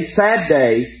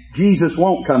day, Jesus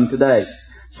won't come today.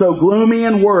 So gloomy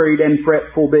and worried and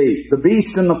fretful be. The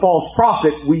beast and the false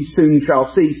prophet we soon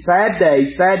shall see. Sad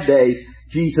day,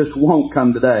 Jesus won't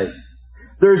come today.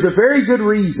 There's a very good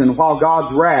reason why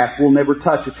God's wrath will never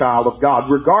touch a child of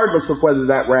God, regardless of whether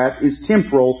that wrath is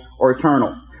temporal or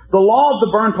eternal. The law of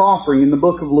the burnt offering in the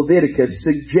book of Leviticus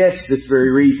suggests this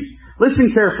very reason.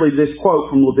 Listen carefully to this quote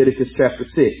from Leviticus chapter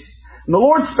 6. And the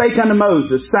Lord spake unto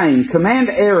Moses, saying, Command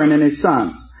Aaron and his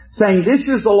sons, saying, This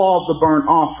is the law of the burnt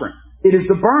offering. It is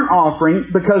the burnt offering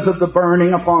because of the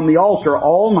burning upon the altar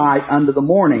all night unto the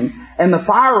morning, and the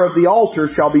fire of the altar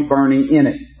shall be burning in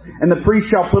it. And the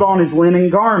priest shall put on his linen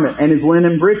garment, and his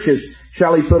linen breeches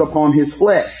shall he put upon his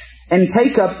flesh, and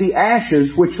take up the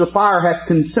ashes which the fire hath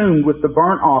consumed with the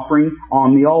burnt offering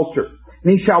on the altar.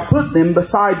 And he shall put them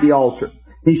beside the altar.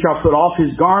 He shall put off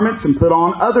his garments and put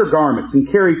on other garments,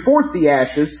 and carry forth the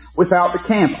ashes without the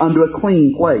camp unto a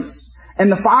clean place.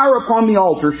 And the fire upon the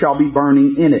altar shall be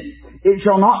burning in it. It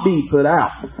shall not be put out.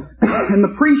 And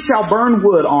the priest shall burn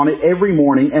wood on it every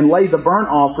morning, and lay the burnt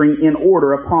offering in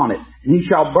order upon it. And he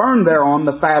shall burn thereon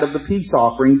the fat of the peace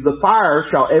offerings. The fire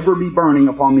shall ever be burning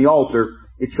upon the altar.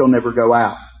 It shall never go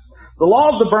out. The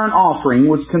law of the burnt offering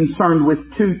was concerned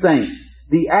with two things,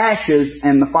 the ashes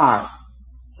and the fire.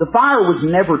 The fire was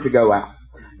never to go out.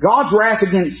 God's wrath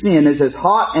against sin is as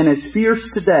hot and as fierce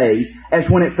today as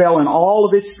when it fell in all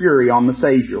of its fury on the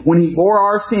Savior, when he bore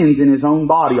our sins in his own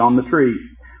body on the tree.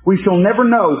 We shall never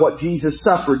know what Jesus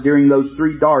suffered during those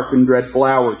 3 dark and dreadful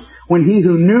hours, when he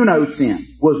who knew no sin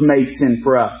was made sin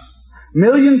for us.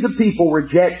 Millions of people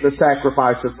reject the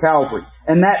sacrifice of Calvary,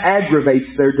 and that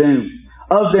aggravates their doom.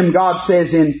 Of them God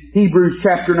says in Hebrews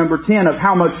chapter number 10, of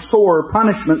how much sorer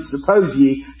punishment, suppose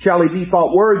ye, shall he be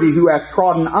thought worthy who hath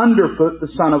trodden underfoot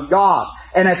the Son of God,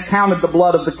 and hath counted the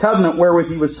blood of the covenant wherewith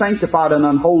he was sanctified an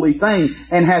unholy thing,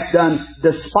 and hath done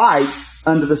despite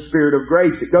unto the Spirit of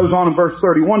grace. It goes on in verse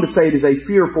 31 to say it is a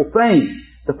fearful thing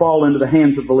to fall into the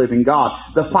hands of the living God.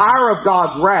 The fire of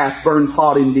God's wrath burns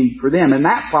hot indeed for them, and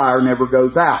that fire never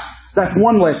goes out. That's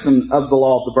one lesson of the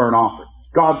law of the burnt offering.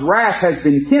 God's wrath has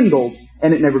been kindled,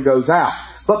 and it never goes out.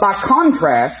 But by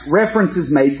contrast, reference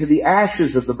is made to the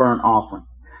ashes of the burnt offering.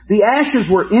 The ashes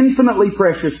were infinitely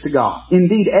precious to God.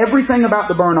 Indeed, everything about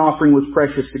the burnt offering was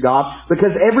precious to God,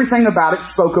 because everything about it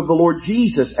spoke of the Lord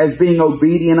Jesus as being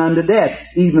obedient unto death,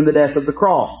 even the death of the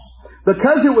cross.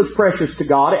 Because it was precious to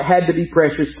God, it had to be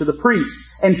precious to the priest,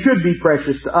 and should be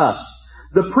precious to us.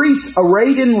 The priest,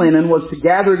 arrayed in linen, was to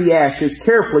gather the ashes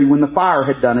carefully when the fire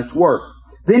had done its work.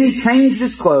 Then he changed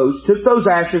his clothes, took those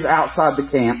ashes outside the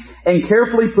camp, and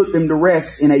carefully put them to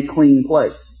rest in a clean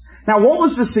place. Now, what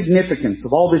was the significance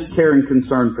of all this care and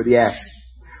concern for the ashes?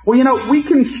 Well, we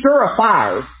can stir a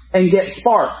fire and get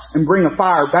sparks and bring a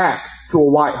fire back to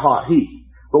a white-hot heat.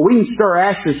 But we can stir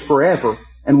ashes forever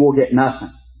and we'll get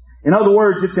nothing. In other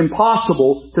words, it's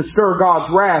impossible to stir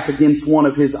God's wrath against one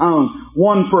of his own,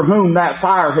 one for whom that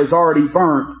fire has already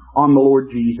burnt on the Lord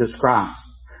Jesus Christ.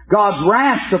 God's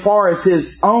wrath, so far as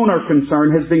his own are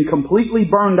concerned, has been completely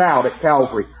burned out at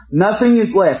Calvary. Nothing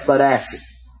is left but ashes.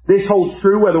 This holds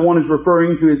true whether one is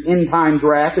referring to his end times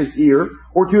wrath as here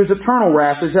or to his eternal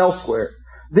wrath as elsewhere.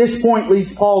 This point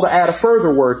leads Paul to add a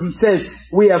further word. He says,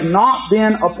 we have not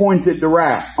been appointed to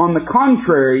wrath. On the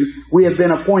contrary, we have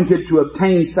been appointed to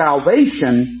obtain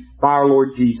salvation by our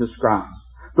Lord Jesus Christ.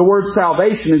 The word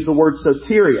salvation is the word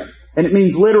soteria, and it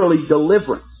means literally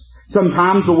deliverance.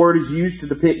 Sometimes the word is used to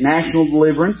depict national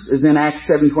deliverance, as in Acts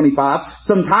 7:25.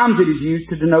 Sometimes it is used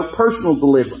to denote personal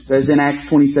deliverance, as in Acts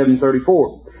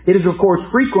 27:34. It is, of course,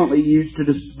 frequently used to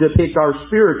depict our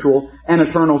spiritual and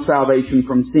eternal salvation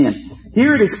from sin.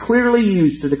 Here it is clearly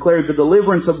used to declare the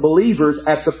deliverance of believers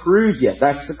at the parousia,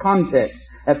 that's the context,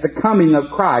 at the coming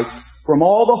of Christ from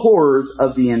all the horrors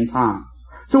of the end time.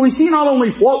 So we see not only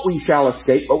what we shall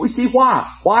escape, but we see why.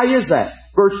 Why is that?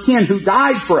 Verse 10, who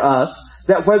died for us,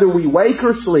 that whether we wake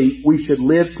or sleep, we should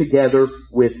live together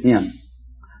with Him.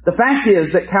 The fact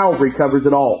is that Calvary covers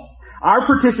it all. Our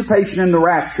participation in the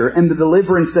rapture and the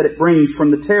deliverance that it brings from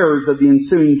the terrors of the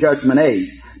ensuing judgment age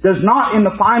does not, in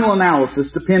the final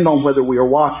analysis, depend on whether we are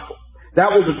watchful.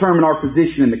 That will determine our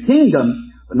position in the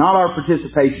kingdom, but not our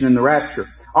participation in the rapture.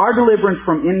 Our deliverance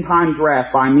from end times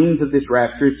wrath by means of this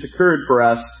rapture is secured for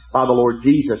us by the Lord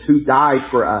Jesus, who died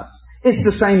for us. It's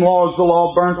the same law as the law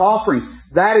of burnt offerings.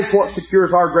 That is what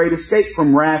secures our great escape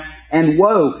from wrath and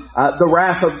woe. The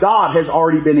wrath of God has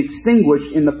already been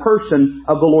extinguished in the person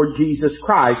of the Lord Jesus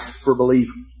Christ for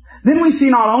believers. Then we see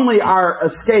not only our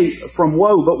escape from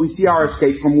woe, but we see our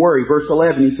escape from worry. Verse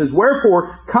 11, he says,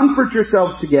 wherefore comfort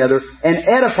yourselves together and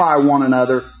edify one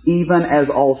another, even as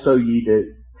also ye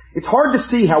do. It's hard to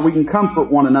see how we can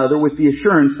comfort one another with the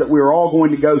assurance that we are all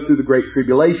going to go through the great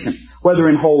tribulation, whether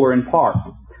in whole or in part.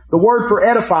 The word for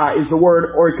edify is the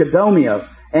word oikodomio,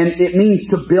 and it means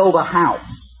to build a house.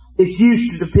 It's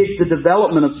used to depict the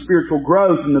development of spiritual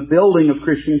growth and the building of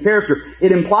Christian character.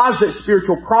 It implies that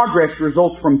spiritual progress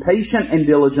results from patient and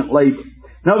diligent labor.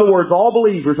 In other words, all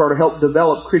believers are to help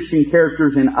develop Christian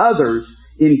characters in others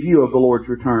in view of the Lord's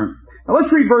return. Now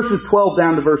let's read verses 12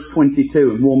 down to verse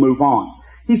 22 and we'll move on.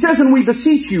 He says, and we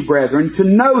beseech you, brethren, to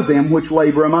know them which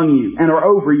labor among you and are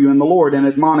over you in the Lord and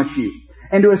admonish you,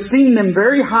 and to esteem them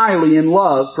very highly in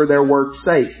love for their work's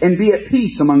sake, and be at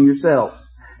peace among yourselves.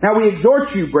 Now we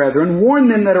exhort you, brethren, warn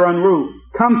them that are unruly,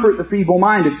 comfort the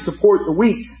feeble-minded, support the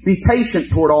weak, be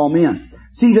patient toward all men.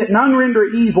 See that none render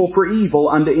evil for evil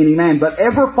unto any man, but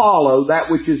ever follow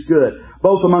that which is good,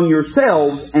 both among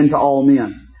yourselves and to all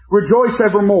men. Rejoice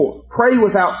evermore, pray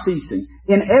without ceasing,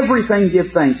 in everything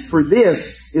give thanks, for this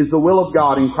is the will of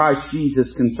God in Christ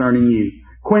Jesus concerning you.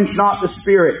 Quench not the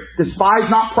spirit, despise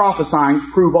not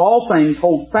prophesying, prove all things,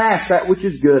 hold fast that which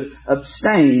is good,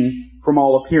 abstain from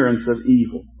all appearance of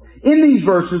evil. In these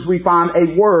verses we find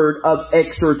a word of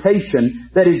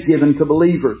exhortation that is given to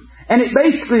believers. And it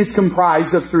basically is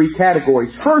comprised of three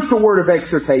categories. First, a word of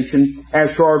exhortation as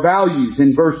to our values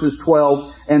in verses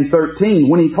 12 and 13.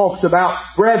 When he talks about,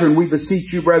 brethren, we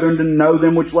beseech you, brethren, to know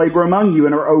them which labor among you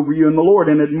and are over you in the Lord,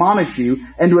 and admonish you,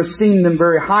 and to esteem them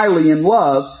very highly in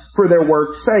love for their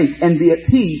work's sake, and be at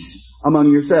peace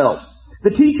among yourselves.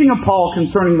 The teaching of Paul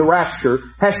concerning the rapture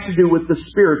has to do with the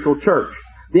spiritual church.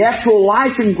 The actual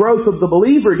life and growth of the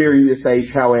believer during this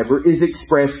age, however, is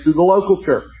expressed through the local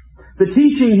church. The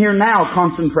teaching here now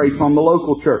concentrates on the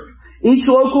local church. Each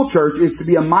local church is to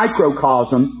be a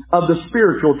microcosm of the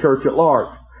spiritual church at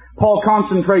large. Paul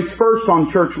concentrates first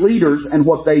on church leaders and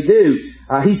what they do.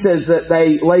 He says that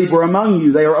they labor among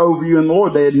you, they are over you in the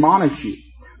Lord, they admonish you.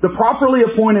 The properly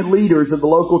appointed leaders of the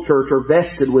local church are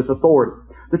vested with authority.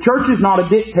 The church is not a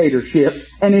dictatorship,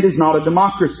 and it is not a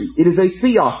democracy. It is a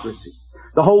theocracy.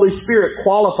 The Holy Spirit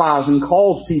qualifies and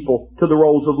calls people to the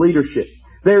roles of leadership.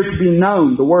 They are to be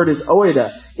known. The word is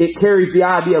oida. It carries the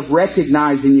idea of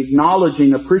recognizing,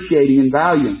 acknowledging, appreciating, and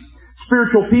valuing.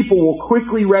 Spiritual people will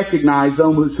quickly recognize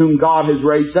those whom God has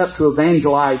raised up to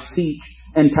evangelize, teach,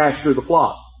 and pastor the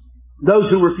flock.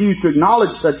 Those who refuse to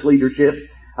acknowledge such leadership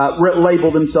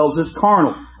label themselves as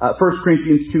carnal. 1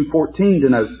 Corinthians 2:14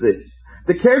 denotes this.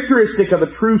 The characteristic of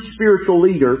a true spiritual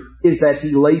leader is that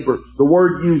he labors. The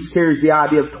word used carries the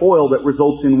idea of toil that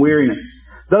results in weariness.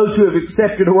 Those who have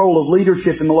accepted a role of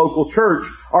leadership in the local church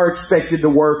are expected to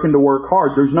work and to work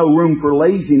hard. There's no room for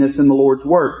laziness in the Lord's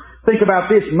work. Think about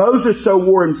this. Moses so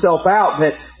wore himself out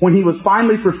that when he was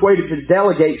finally persuaded to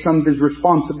delegate some of his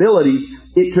responsibilities,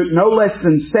 it took no less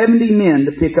than 70 men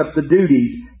to pick up the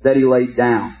duties that he laid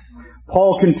down.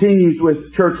 Paul continues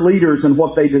with church leaders and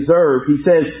what they deserve. He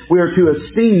says we are to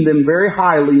esteem them very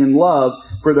highly in love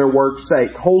for their work's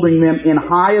sake. Holding them in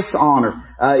highest honor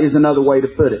is another way to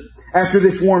put it. After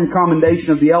this warm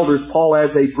commendation of the elders, Paul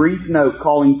adds a brief note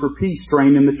calling for peace to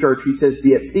reign in the church. He says,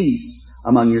 be at peace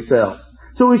among yourselves.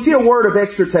 So we see a word of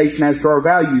exhortation as to our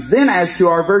values. Then as to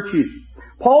our virtues.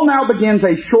 Paul now begins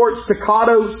a short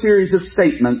staccato series of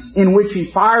statements in which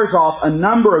he fires off a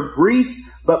number of brief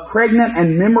but pregnant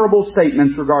and memorable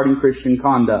statements regarding Christian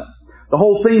conduct. The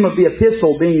whole theme of the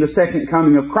epistle being the second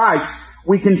coming of Christ,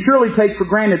 we can surely take for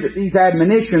granted that these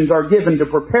admonitions are given to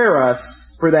prepare us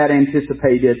for that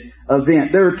anticipated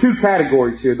event. There are two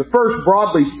categories here. The first,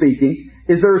 broadly speaking,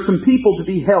 is there are some people to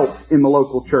be helped in the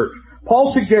local church.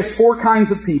 Paul suggests four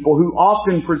kinds of people who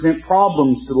often present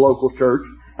problems to the local church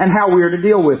and how we are to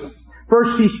deal with them.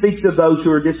 First, he speaks of those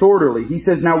who are disorderly. He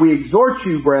says, "Now we exhort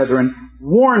you, brethren,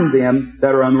 warn them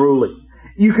that are unruly."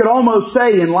 You could almost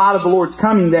say, in light of the Lord's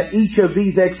coming, that each of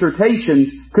these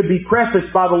exhortations could be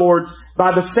prefaced by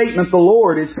the statement, "The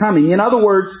Lord is coming." In other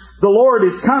words, the Lord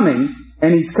is coming,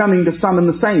 and He's coming to summon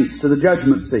the saints to the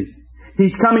judgment seat.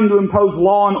 He's coming to impose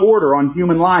law and order on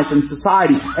human life and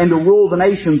society and to rule the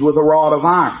nations with a rod of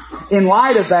iron. In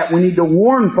light of that, we need to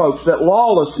warn folks that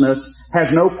lawlessness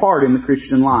has no part in the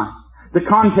Christian life. The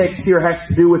context here has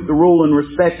to do with the rule and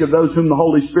respect of those whom the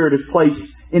Holy Spirit has placed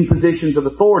in positions of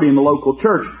authority in the local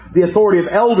church. The authority of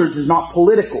elders is not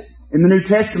political. In the New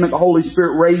Testament, the Holy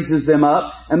Spirit raises them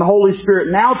up, and the Holy Spirit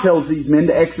now tells these men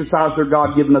to exercise their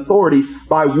God-given authority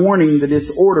by warning the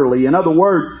disorderly. In other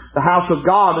words, the house of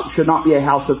God should not be a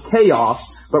house of chaos,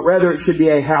 but rather it should be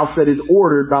a house that is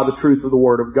ordered by the truth of the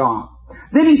Word of God.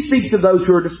 Then he speaks of those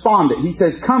who are despondent. He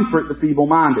says, "Comfort the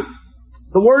feeble-minded."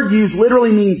 The word used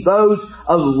literally means those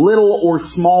of little or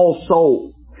small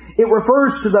soul. It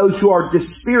refers to those who are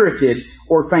dispirited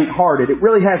or faint-hearted. It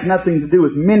really has nothing to do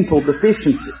with mental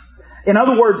deficiency. In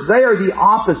other words, they are the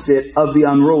opposite of the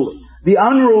unruly. The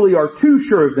unruly are too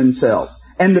sure of themselves,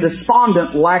 and the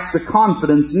despondent lack the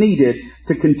confidence needed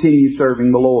to continue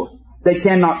serving the Lord. They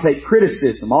cannot take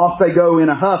criticism. Off they go in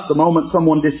a huff the moment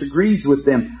someone disagrees with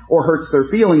them or hurts their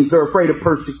feelings. They're afraid of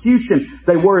persecution.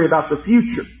 They worry about the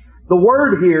future. The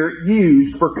word here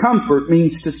used for comfort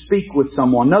means to speak with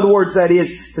someone. In other words, that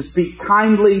is, to speak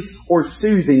kindly or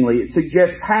soothingly. It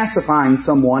suggests pacifying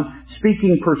someone,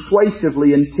 speaking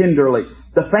persuasively and tenderly.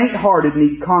 The faint-hearted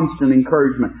need constant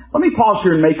encouragement. Let me pause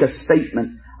here and make a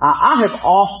statement. I have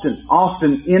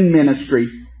often in ministry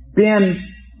been,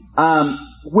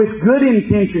 with good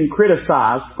intention,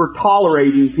 criticized for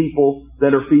tolerating people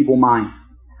that are feeble-minded.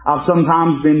 I've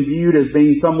sometimes been viewed as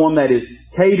being someone that is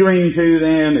catering to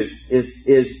them,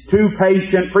 is too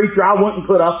patient. Preacher, I wouldn't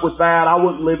put up with that. I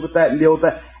wouldn't live with that and deal with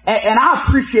that. And I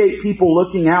appreciate people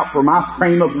looking out for my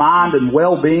frame of mind and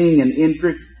well-being and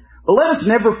interests. But let us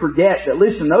never forget that,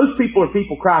 listen, those people are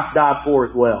people Christ died for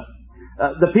as well.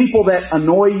 The people that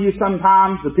annoy you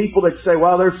sometimes, the people that say,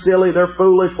 well, they're silly, they're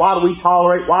foolish, why do we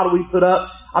tolerate, why do we put up?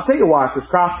 I'll tell you why, because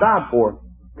Christ died for them.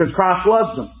 Because Christ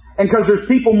loves them. And because there's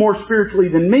people more spiritually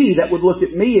than me that would look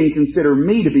at me and consider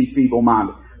me to be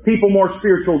feeble-minded. People more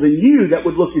spiritual than you that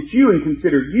would look at you and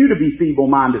consider you to be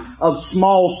feeble-minded, of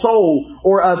small soul,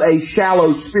 or of a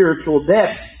shallow spiritual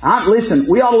depth. Listen,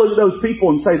 we ought to look at those people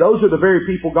and say those are the very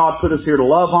people God put us here to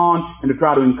love on and to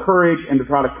try to encourage and to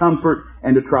try to comfort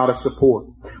and to try to support.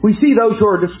 We see those who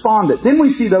are despondent. Then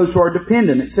we see those who are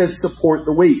dependent. It says support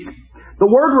the weak. The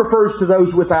word refers to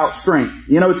those without strength.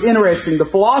 You know, it's interesting. The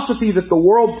philosophy that the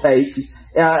world takes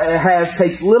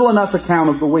little enough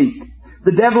account of the weak.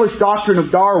 The devilish doctrine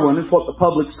of Darwin is what the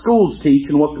public schools teach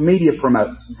and what the media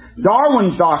promotes.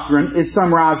 Darwin's doctrine is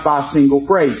summarized by a single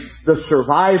phrase: the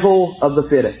survival of the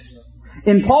fittest.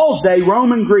 In Paul's day,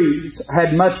 Roman Greeks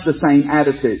had much the same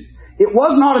attitude. It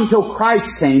was not until Christ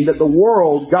came that the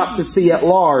world got to see at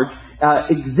large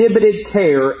exhibited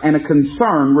care and a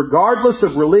concern, regardless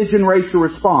of religion, race, or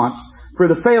response, for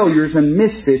the failures and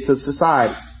misfits of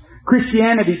society.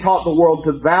 Christianity taught the world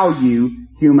to value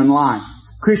human life.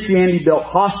 Christianity built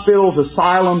hospitals,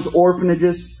 asylums,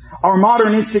 orphanages. Our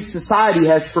modernistic society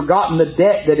has forgotten the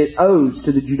debt that it owes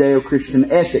to the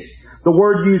Judeo-Christian ethic. The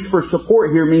word used for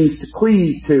support here means to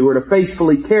cleave to, or to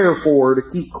faithfully care for, or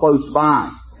to keep close by.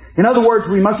 In other words,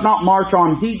 we must not march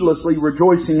on heedlessly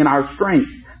rejoicing in our strength.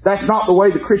 That's not the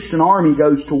way the Christian army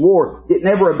goes to war. It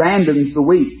never abandons the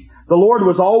weak. The Lord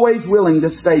was always willing to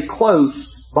stay close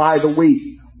by the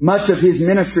weak. Much of His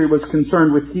ministry was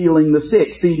concerned with healing the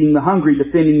sick, feeding the hungry,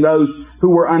 defending those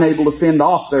who were unable to fend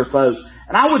off their foes.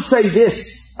 And I would say this,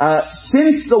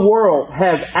 since the world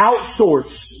has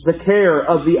outsourced the care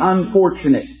of the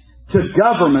unfortunate to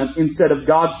government instead of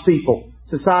God's people,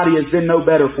 society has been no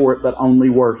better for it, but only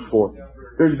worse for it.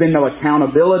 There's been no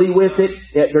accountability with it.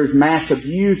 There's mass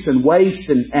abuse and waste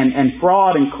and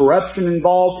fraud and corruption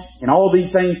involved in all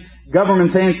these things.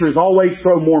 Government's answer is always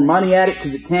throw more money at it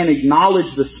because it can't acknowledge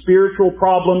the spiritual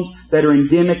problems that are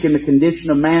endemic in the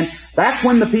condition of man. That's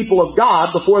when the people of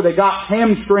God, before they got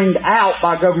hamstringed out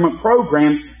by government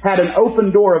programs, had an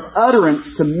open door of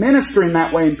utterance to minister in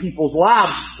that way in people's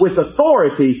lives with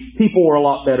authority. People were a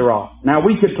lot better off. Now,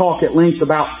 we could talk at length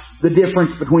about the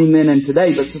difference between then and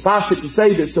today, but suffice it to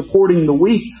say that supporting the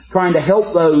weak, trying to help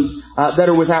those that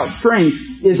are without strength,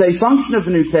 is a function of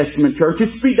the New Testament church.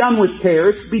 It's to be done with care,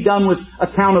 it's to be done with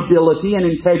accountability and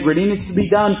integrity, and it's to be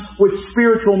done with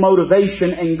spiritual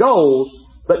motivation and goals,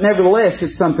 but nevertheless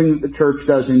it's something that the church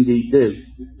does indeed do.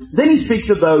 Then he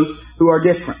speaks of those who are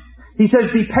different. He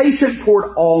says, be patient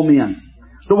toward all men.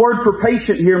 The word for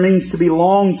patient here means to be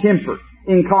long-tempered,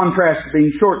 in contrast to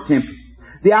being short-tempered.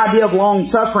 The idea of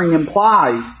long-suffering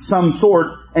implies some sort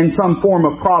and some form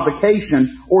of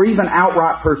provocation or even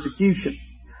outright persecution.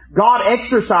 God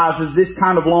exercises this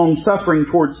kind of long-suffering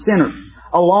towards sinners,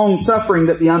 a long-suffering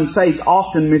that the unsaved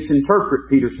often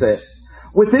misinterpret, Peter says.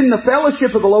 Within the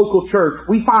fellowship of the local church,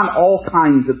 we find all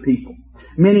kinds of people.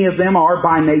 Many of them are,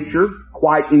 by nature,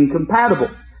 quite incompatible.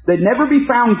 They'd never be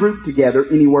found grouped together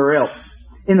anywhere else.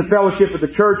 In the fellowship of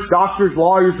the church, doctors,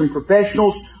 lawyers, and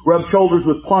professionals rub shoulders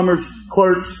with plumbers,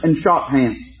 clerks, and shop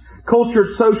hands.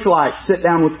 Cultured socialites sit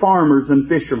down with farmers and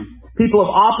fishermen. People of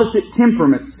opposite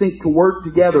temperaments seek to work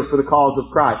together for the cause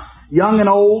of Christ. Young and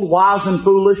old, wise and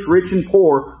foolish, rich and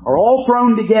poor are all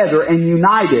thrown together and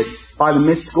united by the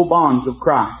mystical bonds of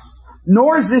Christ.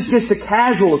 Nor is this just a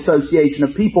casual association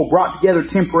of people brought together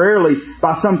temporarily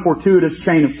by some fortuitous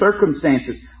chain of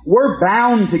circumstances. We're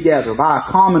bound together by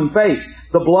a common faith,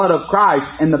 the blood of Christ,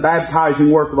 and the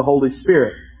baptizing work of the Holy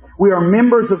Spirit. We are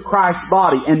members of Christ's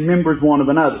body and members one of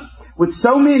another. With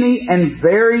so many and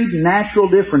varied natural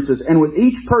differences, and with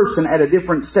each person at a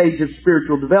different stage of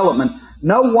spiritual development,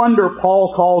 no wonder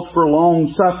Paul calls for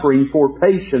long suffering, for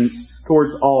patience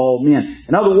towards all men.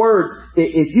 In other words,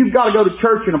 if you've got to go to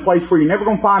church in a place where you're never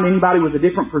going to find anybody with a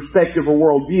different perspective or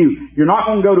worldview, you're not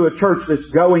going to go to a church that's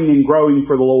going and growing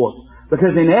for the Lord.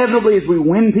 Because inevitably, as we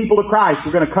win people to Christ,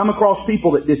 we're going to come across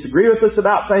people that disagree with us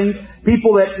about things,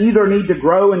 people that either need to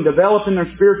grow and develop in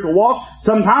their spiritual walk.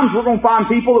 Sometimes we're going to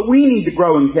find people that we need to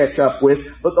grow and catch up with.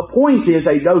 But the point is,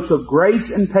 a dose of grace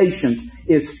and patience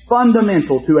is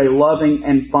fundamental to a loving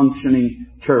and functioning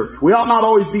church. We ought not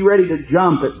always be ready to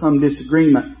jump at some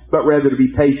disagreement, but rather to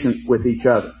be patient with each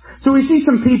other. So we see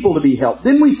some people to be helped.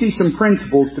 Then we see some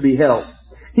principles to be held.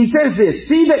 He says this,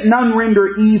 see that none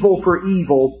render evil for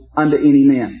evil unto any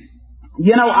man.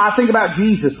 You know, I think about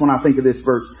Jesus when I think of this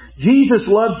verse. Jesus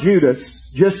loved Judas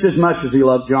just as much as he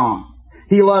loved John.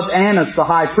 He loved Annas, the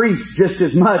high priest, just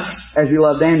as much as he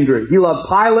loved Andrew. He loved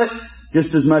Pilate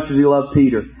just as much as he loved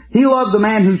Peter. He loved the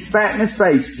man who spat in his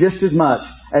face just as much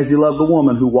as he loved the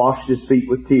woman who washed his feet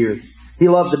with tears. He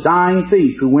loved the dying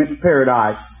thief who went to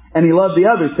paradise, and he loved the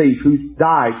other thief who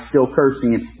died still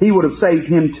cursing him. He would have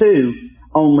saved him too,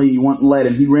 only he wouldn't let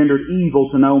him. He rendered evil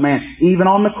to no man. Even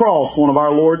on the cross, one of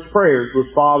our Lord's prayers was,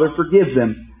 Father, forgive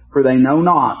them, for they know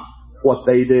not what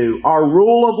they do. Our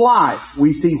rule of life,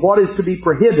 we see what is to be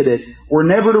prohibited. We're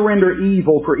never to render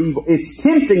evil for evil. It's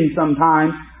tempting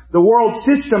sometimes. The world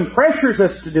system pressures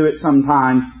us to do it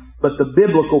sometimes, but the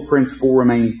biblical principle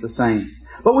remains the same.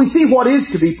 But we see what is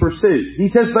to be pursued. He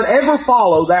says, but ever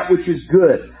follow that which is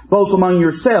good, both among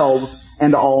yourselves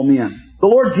and to all men. The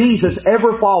Lord Jesus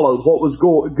ever followed what was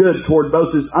good toward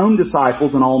both His own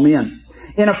disciples and all men.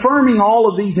 In affirming all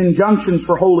of these injunctions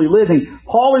for holy living,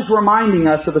 Paul is reminding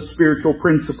us of a spiritual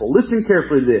principle. Listen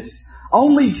carefully to this.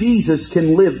 Only Jesus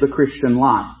can live the Christian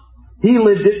life. He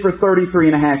lived it for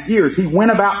 33 and a half years. He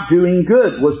went about doing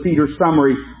good, was Peter's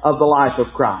summary of the life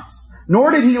of Christ.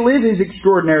 Nor did He live His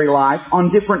extraordinary life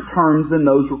on different terms than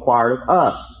those required of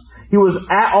us. He was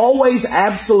always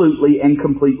absolutely and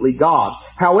completely God.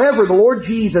 However, the Lord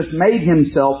Jesus made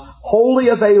Himself wholly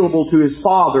available to His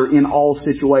Father in all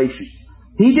situations.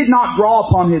 He did not draw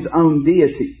upon His own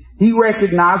deity. He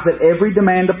recognized that every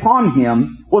demand upon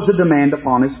Him was a demand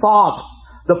upon His Father.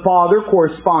 The Father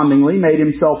correspondingly made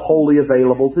Himself wholly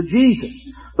available to Jesus.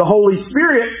 The Holy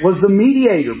Spirit was the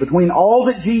mediator between all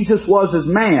that Jesus was as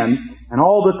man and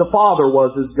all that the Father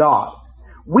was as God.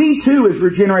 We too, as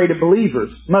regenerated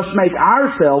believers, must make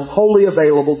ourselves wholly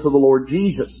available to the Lord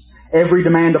Jesus. Every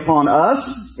demand upon us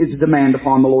is a demand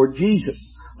upon the Lord Jesus.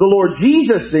 The Lord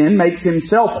Jesus then makes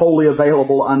Himself wholly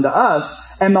available unto us,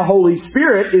 and the Holy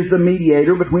Spirit is the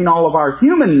mediator between all of our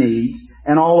human needs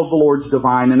and all of the Lord's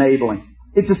divine enabling.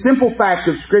 It's a simple fact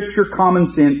of Scripture,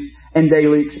 common sense, and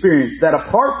daily experience that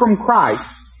apart from Christ,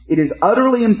 it is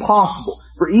utterly impossible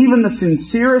for even the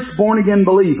sincerest born-again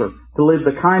believer to live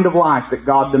the kind of life that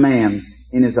God demands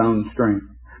in His own strength.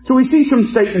 So we see some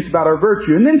statements about our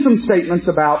virtue, and then some statements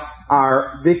about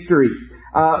our victory.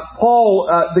 Paul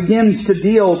begins to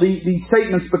deal, these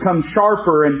statements become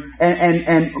sharper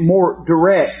and more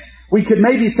direct. We could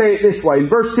maybe say it this way. In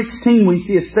verse 16 we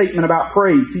see a statement about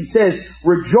praise. He says,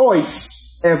 rejoice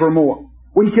evermore.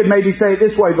 We could maybe say it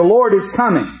this way, the Lord is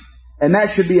coming, and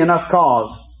that should be enough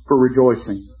cause for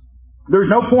rejoicing. There's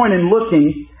no point in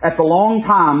looking at the long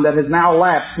time that has now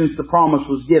elapsed since the promise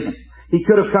was given. He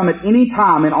could have come at any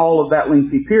time in all of that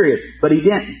lengthy period, but He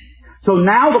didn't. So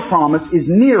now the promise is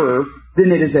nearer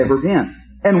than it has ever been,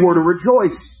 and we're to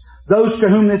rejoice. Those to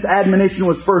whom this admonition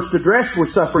was first addressed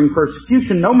were suffering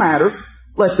persecution. No matter,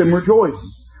 let them rejoice.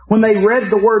 When they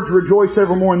read the words rejoice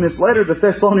evermore in this letter, the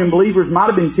Thessalonian believers might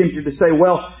have been tempted to say,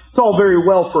 well, it's all very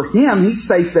well for him. He's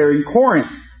safe there in Corinth.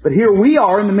 But here we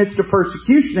are in the midst of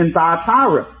persecution in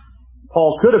Thyatira.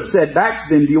 Paul could have said back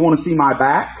to them, do you want to see my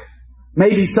back?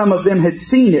 Maybe some of them had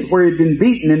seen it where he had been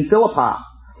beaten in Philippi.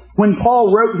 When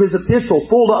Paul wrote his epistle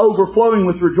full to overflowing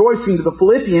with rejoicing to the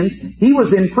Philippians, he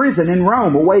was in prison in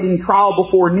Rome awaiting trial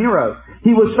before Nero.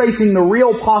 He was facing the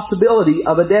real possibility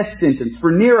of a death sentence,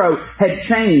 for Nero had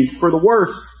changed for the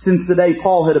worse since the day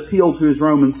Paul had appealed to his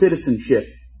Roman citizenship.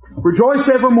 Rejoice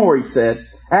evermore, he said.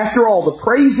 After all, the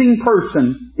praising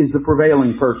person is the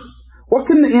prevailing person. What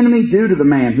can the enemy do to the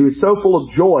man who is so full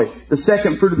of joy, the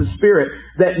second fruit of the Spirit,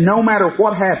 that no matter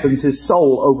what happens, his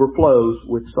soul overflows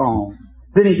with song?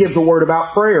 Then he gives a word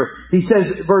about prayer. He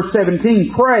says, verse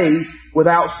 17, pray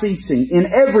without ceasing. In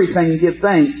everything give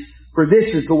thanks, for this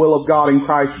is the will of God in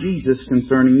Christ Jesus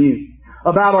concerning you.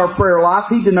 About our prayer life,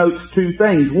 he denotes two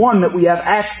things. One, that we have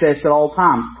access at all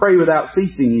times. Pray without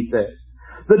ceasing, he says.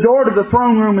 The door to the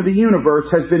throne room of the universe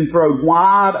has been thrown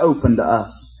wide open to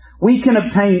us. We can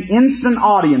obtain instant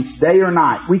audience day or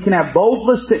night. We can have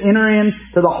boldness to enter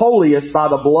into the holiest by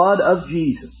the blood of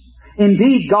Jesus.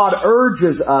 Indeed, God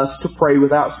urges us to pray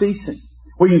without ceasing.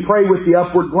 We can pray with the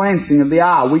upward glancing of the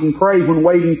eye. We can pray when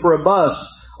waiting for a bus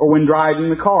or when driving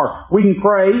the car. We can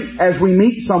pray as we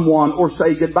meet someone or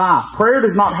say goodbye. Prayer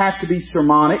does not have to be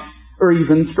sermonic or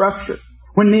even structured.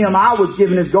 When Nehemiah was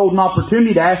given his golden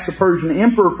opportunity to ask the Persian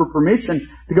emperor for permission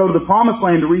to go to the promised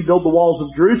land to rebuild the walls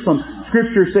of Jerusalem,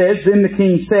 Scripture says, then the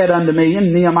king said unto me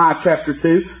in Nehemiah chapter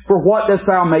 2, for what dost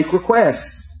thou make request?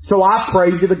 So I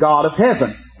prayed to the God of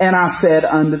heaven, and I said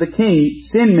unto the king,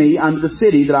 send me unto the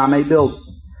city that I may build it.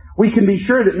 We can be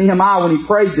sure that Nehemiah, when he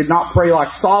prayed, did not pray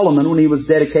like Solomon when he was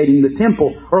dedicating the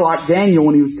temple, or like Daniel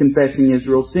when he was confessing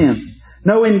Israel's sins.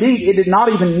 No, indeed, it did not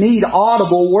even need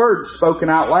audible words spoken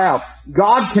out loud.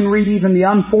 God can read even the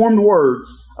unformed words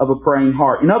of a praying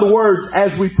heart. In other words,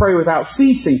 as we pray without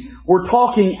ceasing, we're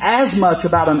talking as much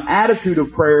about an attitude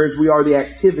of prayer as we are the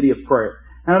activity of prayer.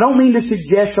 And I don't mean to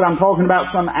suggest that I'm talking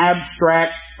about some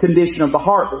abstract condition of the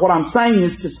heart, but what I'm saying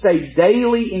is to stay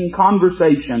daily in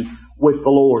conversation with the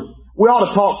Lord. We ought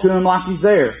to talk to Him like He's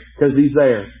there, because He's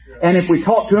there. And if we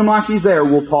talk to Him like He's there,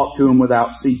 we'll talk to Him without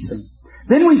ceasing.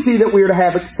 Then we see that we are to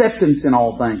have acceptance in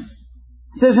all things.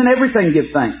 It says, in everything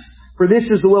give thanks, for this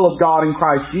is the will of God in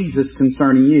Christ Jesus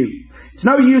concerning you. It's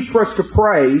no use for us to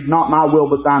pray, not my will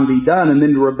but thine be done, and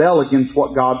then to rebel against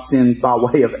what God sends by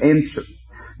way of answer.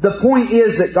 The point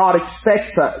is that God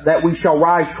expects that we shall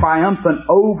rise triumphant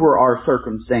over our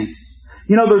circumstances.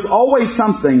 You know, there's always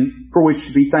something for which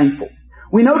to be thankful.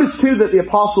 We notice too that the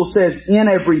apostle says, in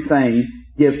everything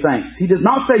give thanks. He does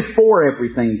not say for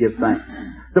everything give thanks.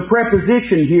 The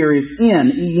preposition here is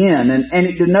in, en, and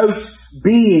it denotes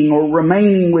being or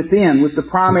remaining within, with the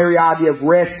primary idea of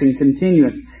rest and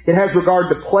continuance. It has regard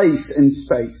to place and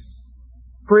space.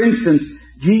 For instance,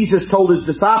 Jesus told His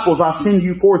disciples, I send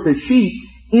you forth as sheep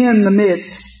in the midst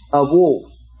of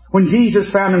wolves. When Jesus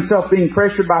found Himself being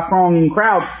pressured by thronging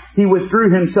crowds, He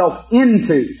withdrew Himself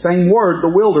into, same word,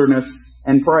 the wilderness,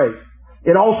 and prayed.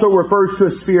 It also refers to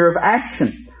a sphere of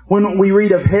action. When we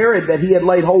read of Herod that he had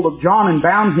laid hold of John and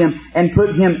bound him and put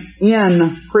him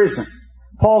in prison.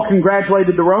 Paul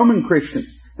congratulated the Roman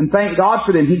Christians and thanked God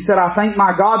for them. He said, I thank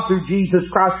my God through Jesus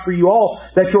Christ for you all,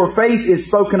 that your faith is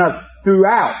spoken of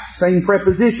throughout, same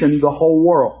preposition, the whole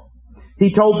world.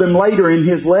 He told them later in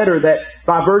his letter that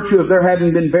by virtue of their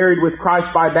having been buried with Christ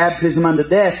by baptism unto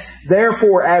death,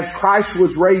 therefore as Christ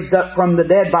was raised up from the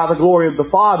dead by the glory of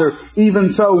the Father,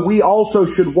 even so we also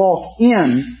should walk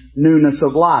in newness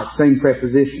of life. Same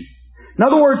preposition. In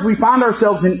other words, we find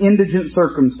ourselves in indigent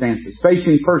circumstances,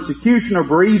 facing persecution or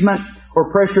bereavement,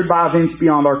 or pressured by events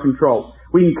beyond our control.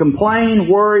 We can complain,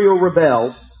 worry, or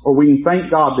rebel, or we can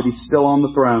thank God that He's still on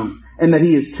the throne. and that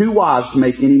He is too wise to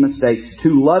make any mistakes,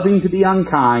 too loving to be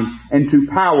unkind, and too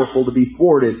powerful to be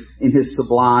thwarted in His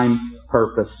sublime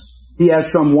purpose. He has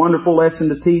some wonderful lesson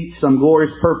to teach, some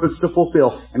glorious purpose to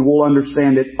fulfill, and we'll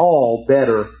understand it all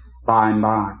better by and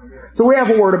by. So we have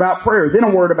a word about prayer, then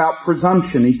a word about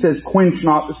presumption. He says, quench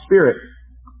not the Spirit.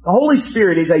 The Holy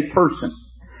Spirit is a person.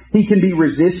 He can be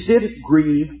resisted,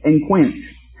 grieved, and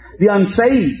quenched. The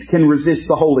unsaved can resist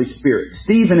the Holy Spirit.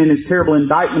 Stephen, in his terrible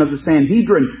indictment of the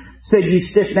Sanhedrin, said, ye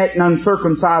stiff-necked and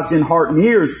uncircumcised in heart and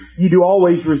ears, you do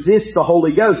always resist the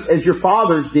Holy Ghost. As your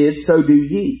fathers did, so do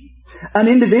ye. An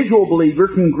individual believer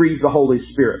can grieve the Holy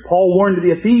Spirit. Paul warned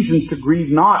the Ephesians to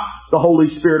grieve not the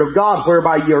Holy Spirit of God,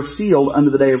 whereby ye are sealed unto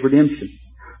the day of redemption.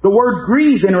 The word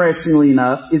grieve, interestingly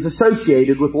enough, is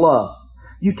associated with love.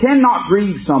 You cannot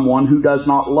grieve someone who does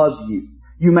not love you.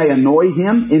 You may annoy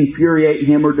him, infuriate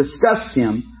him, or disgust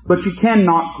him, but you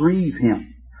cannot grieve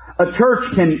him. A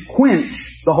church can quench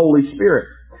the Holy Spirit.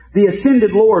 The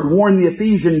ascended Lord warned the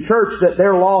Ephesian church that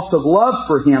their loss of love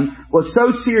for Him was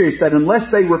so serious that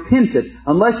unless they repented,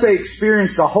 unless they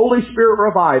experienced a Holy Spirit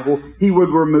revival, He would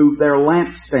remove their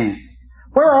lampstand.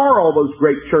 Where are all those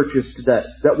great churches today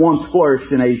that once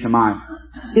flourished in Asia Minor?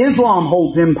 Islam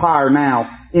holds empire now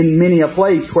in many a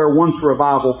place where once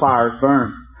revival fires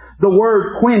burned. The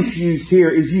word quench used here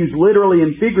is used literally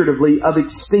and figuratively of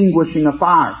extinguishing a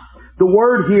fire. The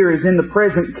word here is in the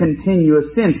present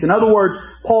continuous sense. In other words,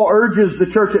 Paul urges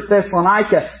the church at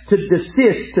Thessalonica to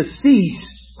desist, to cease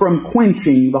from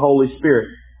quenching the Holy Spirit.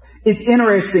 It's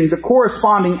interesting, the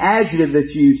corresponding adjective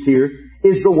that's used here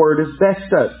is the word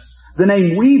asbestos. The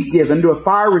name we've given to a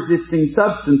fire-resisting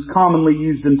substance commonly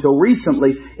used until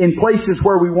recently in places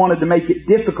where we wanted to make it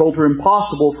difficult or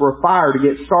impossible for a fire to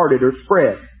get started or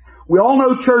spread. We all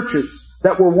know churches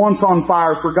that were once on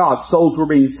fire for God. Souls were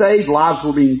being saved, lives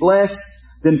were being blessed,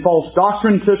 then false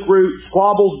doctrine took root,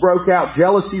 squabbles broke out,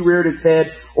 jealousy reared its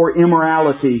head, or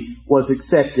immorality was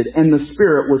accepted, and the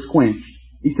Spirit was quenched.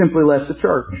 He simply left the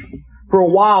church. For a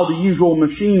while, the usual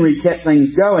machinery kept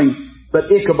things going,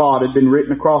 but Ichabod had been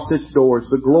written across its doors.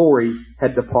 The glory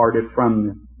had departed from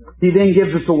them. He then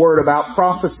gives us a word about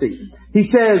prophecy. He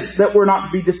says that we're not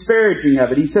to be disparaging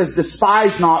of it. He says,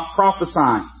 despise not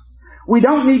prophesying. We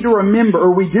do need to remember,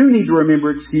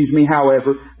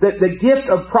 however, that the gift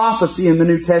of prophecy in the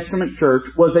New Testament church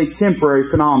was a temporary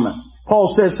phenomenon.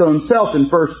 Paul says so himself in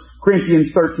 1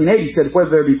 Corinthians 13:8. He said, whether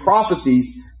there be prophecies,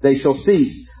 they shall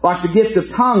cease. Like the gift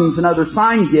of tongues and other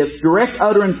sign gifts, direct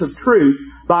utterance of truth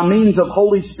by means of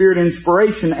Holy Spirit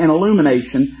inspiration and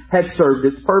illumination had served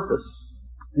its purpose.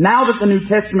 Now that the New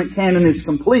Testament canon is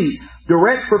complete,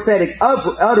 direct prophetic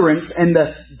utterance and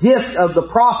the gift of the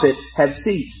prophet have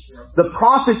ceased. The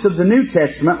prophets of the New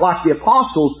Testament, like the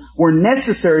apostles, were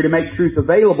necessary to make truth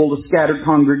available to scattered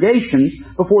congregations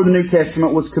before the New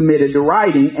Testament was committed to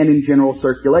writing and in general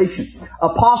circulation.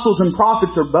 Apostles and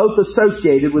prophets are both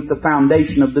associated with the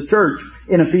foundation of the church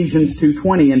in Ephesians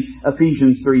 2:20 and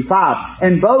Ephesians 3:5,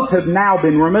 and both have now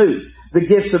been removed. The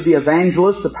gifts of the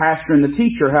evangelist, the pastor, and the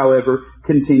teacher, however,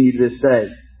 continue to this day.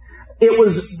 It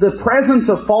was the presence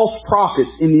of false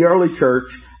prophets in the early church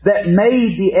that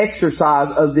made the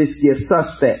exercise of this gift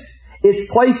suspect. Its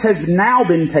place has now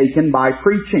been taken by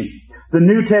preaching. The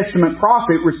New Testament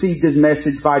prophet received his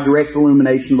message by direct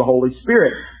illumination of the Holy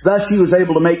Spirit. Thus he was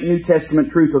able to make New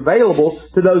Testament truth available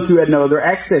to those who had no other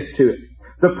access to it.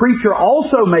 The preacher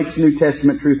also makes New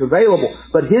Testament truth available,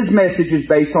 but his message is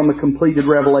based on the completed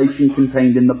revelation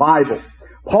contained in the Bible.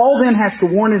 Paul then has to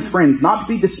warn his friends not to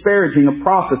be disparaging of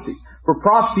prophecy, for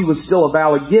prophecy was still a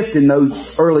valid gift in those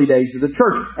early days of the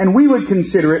church, and we would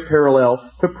consider it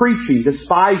parallel to preaching.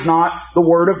 Despise not the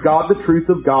Word of God, the truth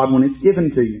of God, when it's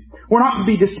given to you. We're not to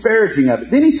be disparaging of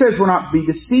it. Then he says we're not to be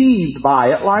deceived by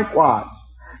it likewise.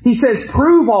 He says,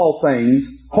 prove all things,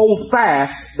 hold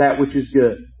fast that which is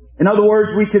good. In other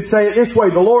words, we could say it this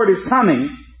way, the Lord is coming,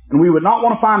 and we would not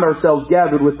want to find ourselves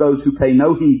gathered with those who pay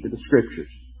no heed to the Scriptures.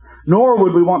 Nor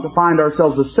would we want to find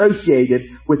ourselves associated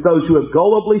with those who have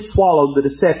gullibly swallowed the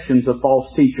deceptions of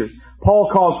false teachers. Paul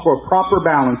calls for a proper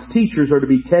balance. Teachers are to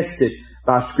be tested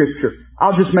by Scripture.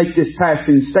 I'll just make this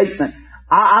passing statement.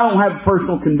 I don't have a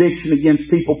personal conviction against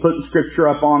people putting Scripture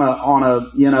up on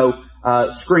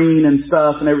a screen and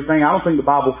stuff and everything. I don't think the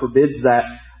Bible forbids that.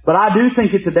 But I do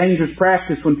think it's a dangerous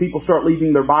practice when people start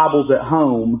leaving their Bibles at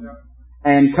home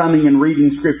and coming and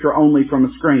reading Scripture only from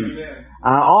a screen.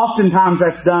 Oftentimes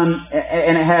that's done,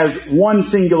 and it has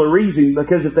one singular reason,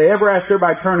 because if they ever asked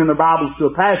everybody turning their Bibles to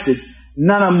a passage,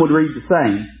 none of them would read the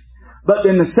same. But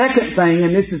then the second thing,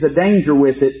 and this is a danger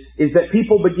with it, is that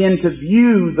people begin to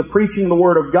view the preaching of the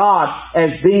Word of God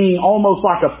as being almost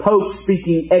like a pope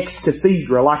speaking ex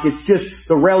cathedra, like it's just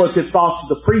the relative thoughts of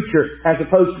the preacher as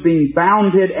opposed to being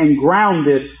bounded and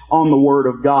grounded on the Word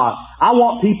of God. I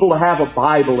want people to have a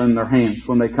Bible in their hands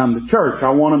when they come to church. I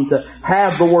want them to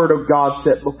have the Word of God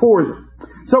set before them.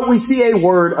 So we see a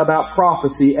word about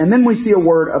prophecy, and then we see a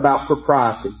word about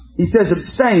propriety. He says,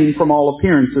 abstain from all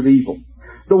appearance of evil.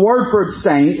 The word for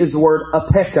abstain is the word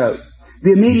apeko.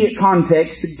 The immediate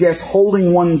context suggests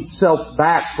holding oneself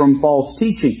back from false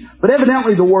teaching. But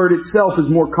evidently the word itself is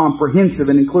more comprehensive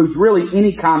and includes really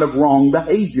any kind of wrong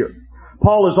behavior.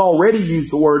 Paul has already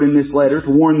used the word in this letter to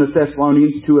warn the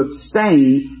Thessalonians to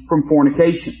abstain from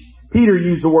fornication. Peter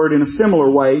used the word in a similar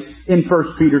way in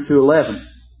 1 Peter 2:11.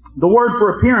 The word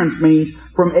for appearance means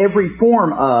from every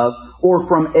form of or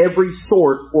from every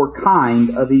sort or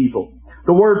kind of evil.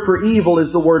 The word for evil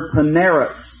is the word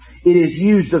paneros. It is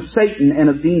used of Satan and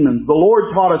of demons. The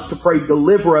Lord taught us to pray,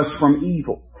 deliver us from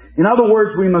evil. In other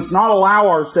words, we must not allow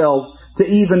ourselves to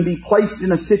even be placed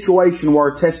in a situation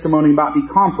where our testimony might be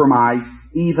compromised,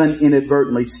 even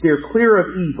inadvertently. Steer clear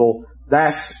of evil.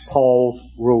 That's Paul's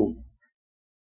rule.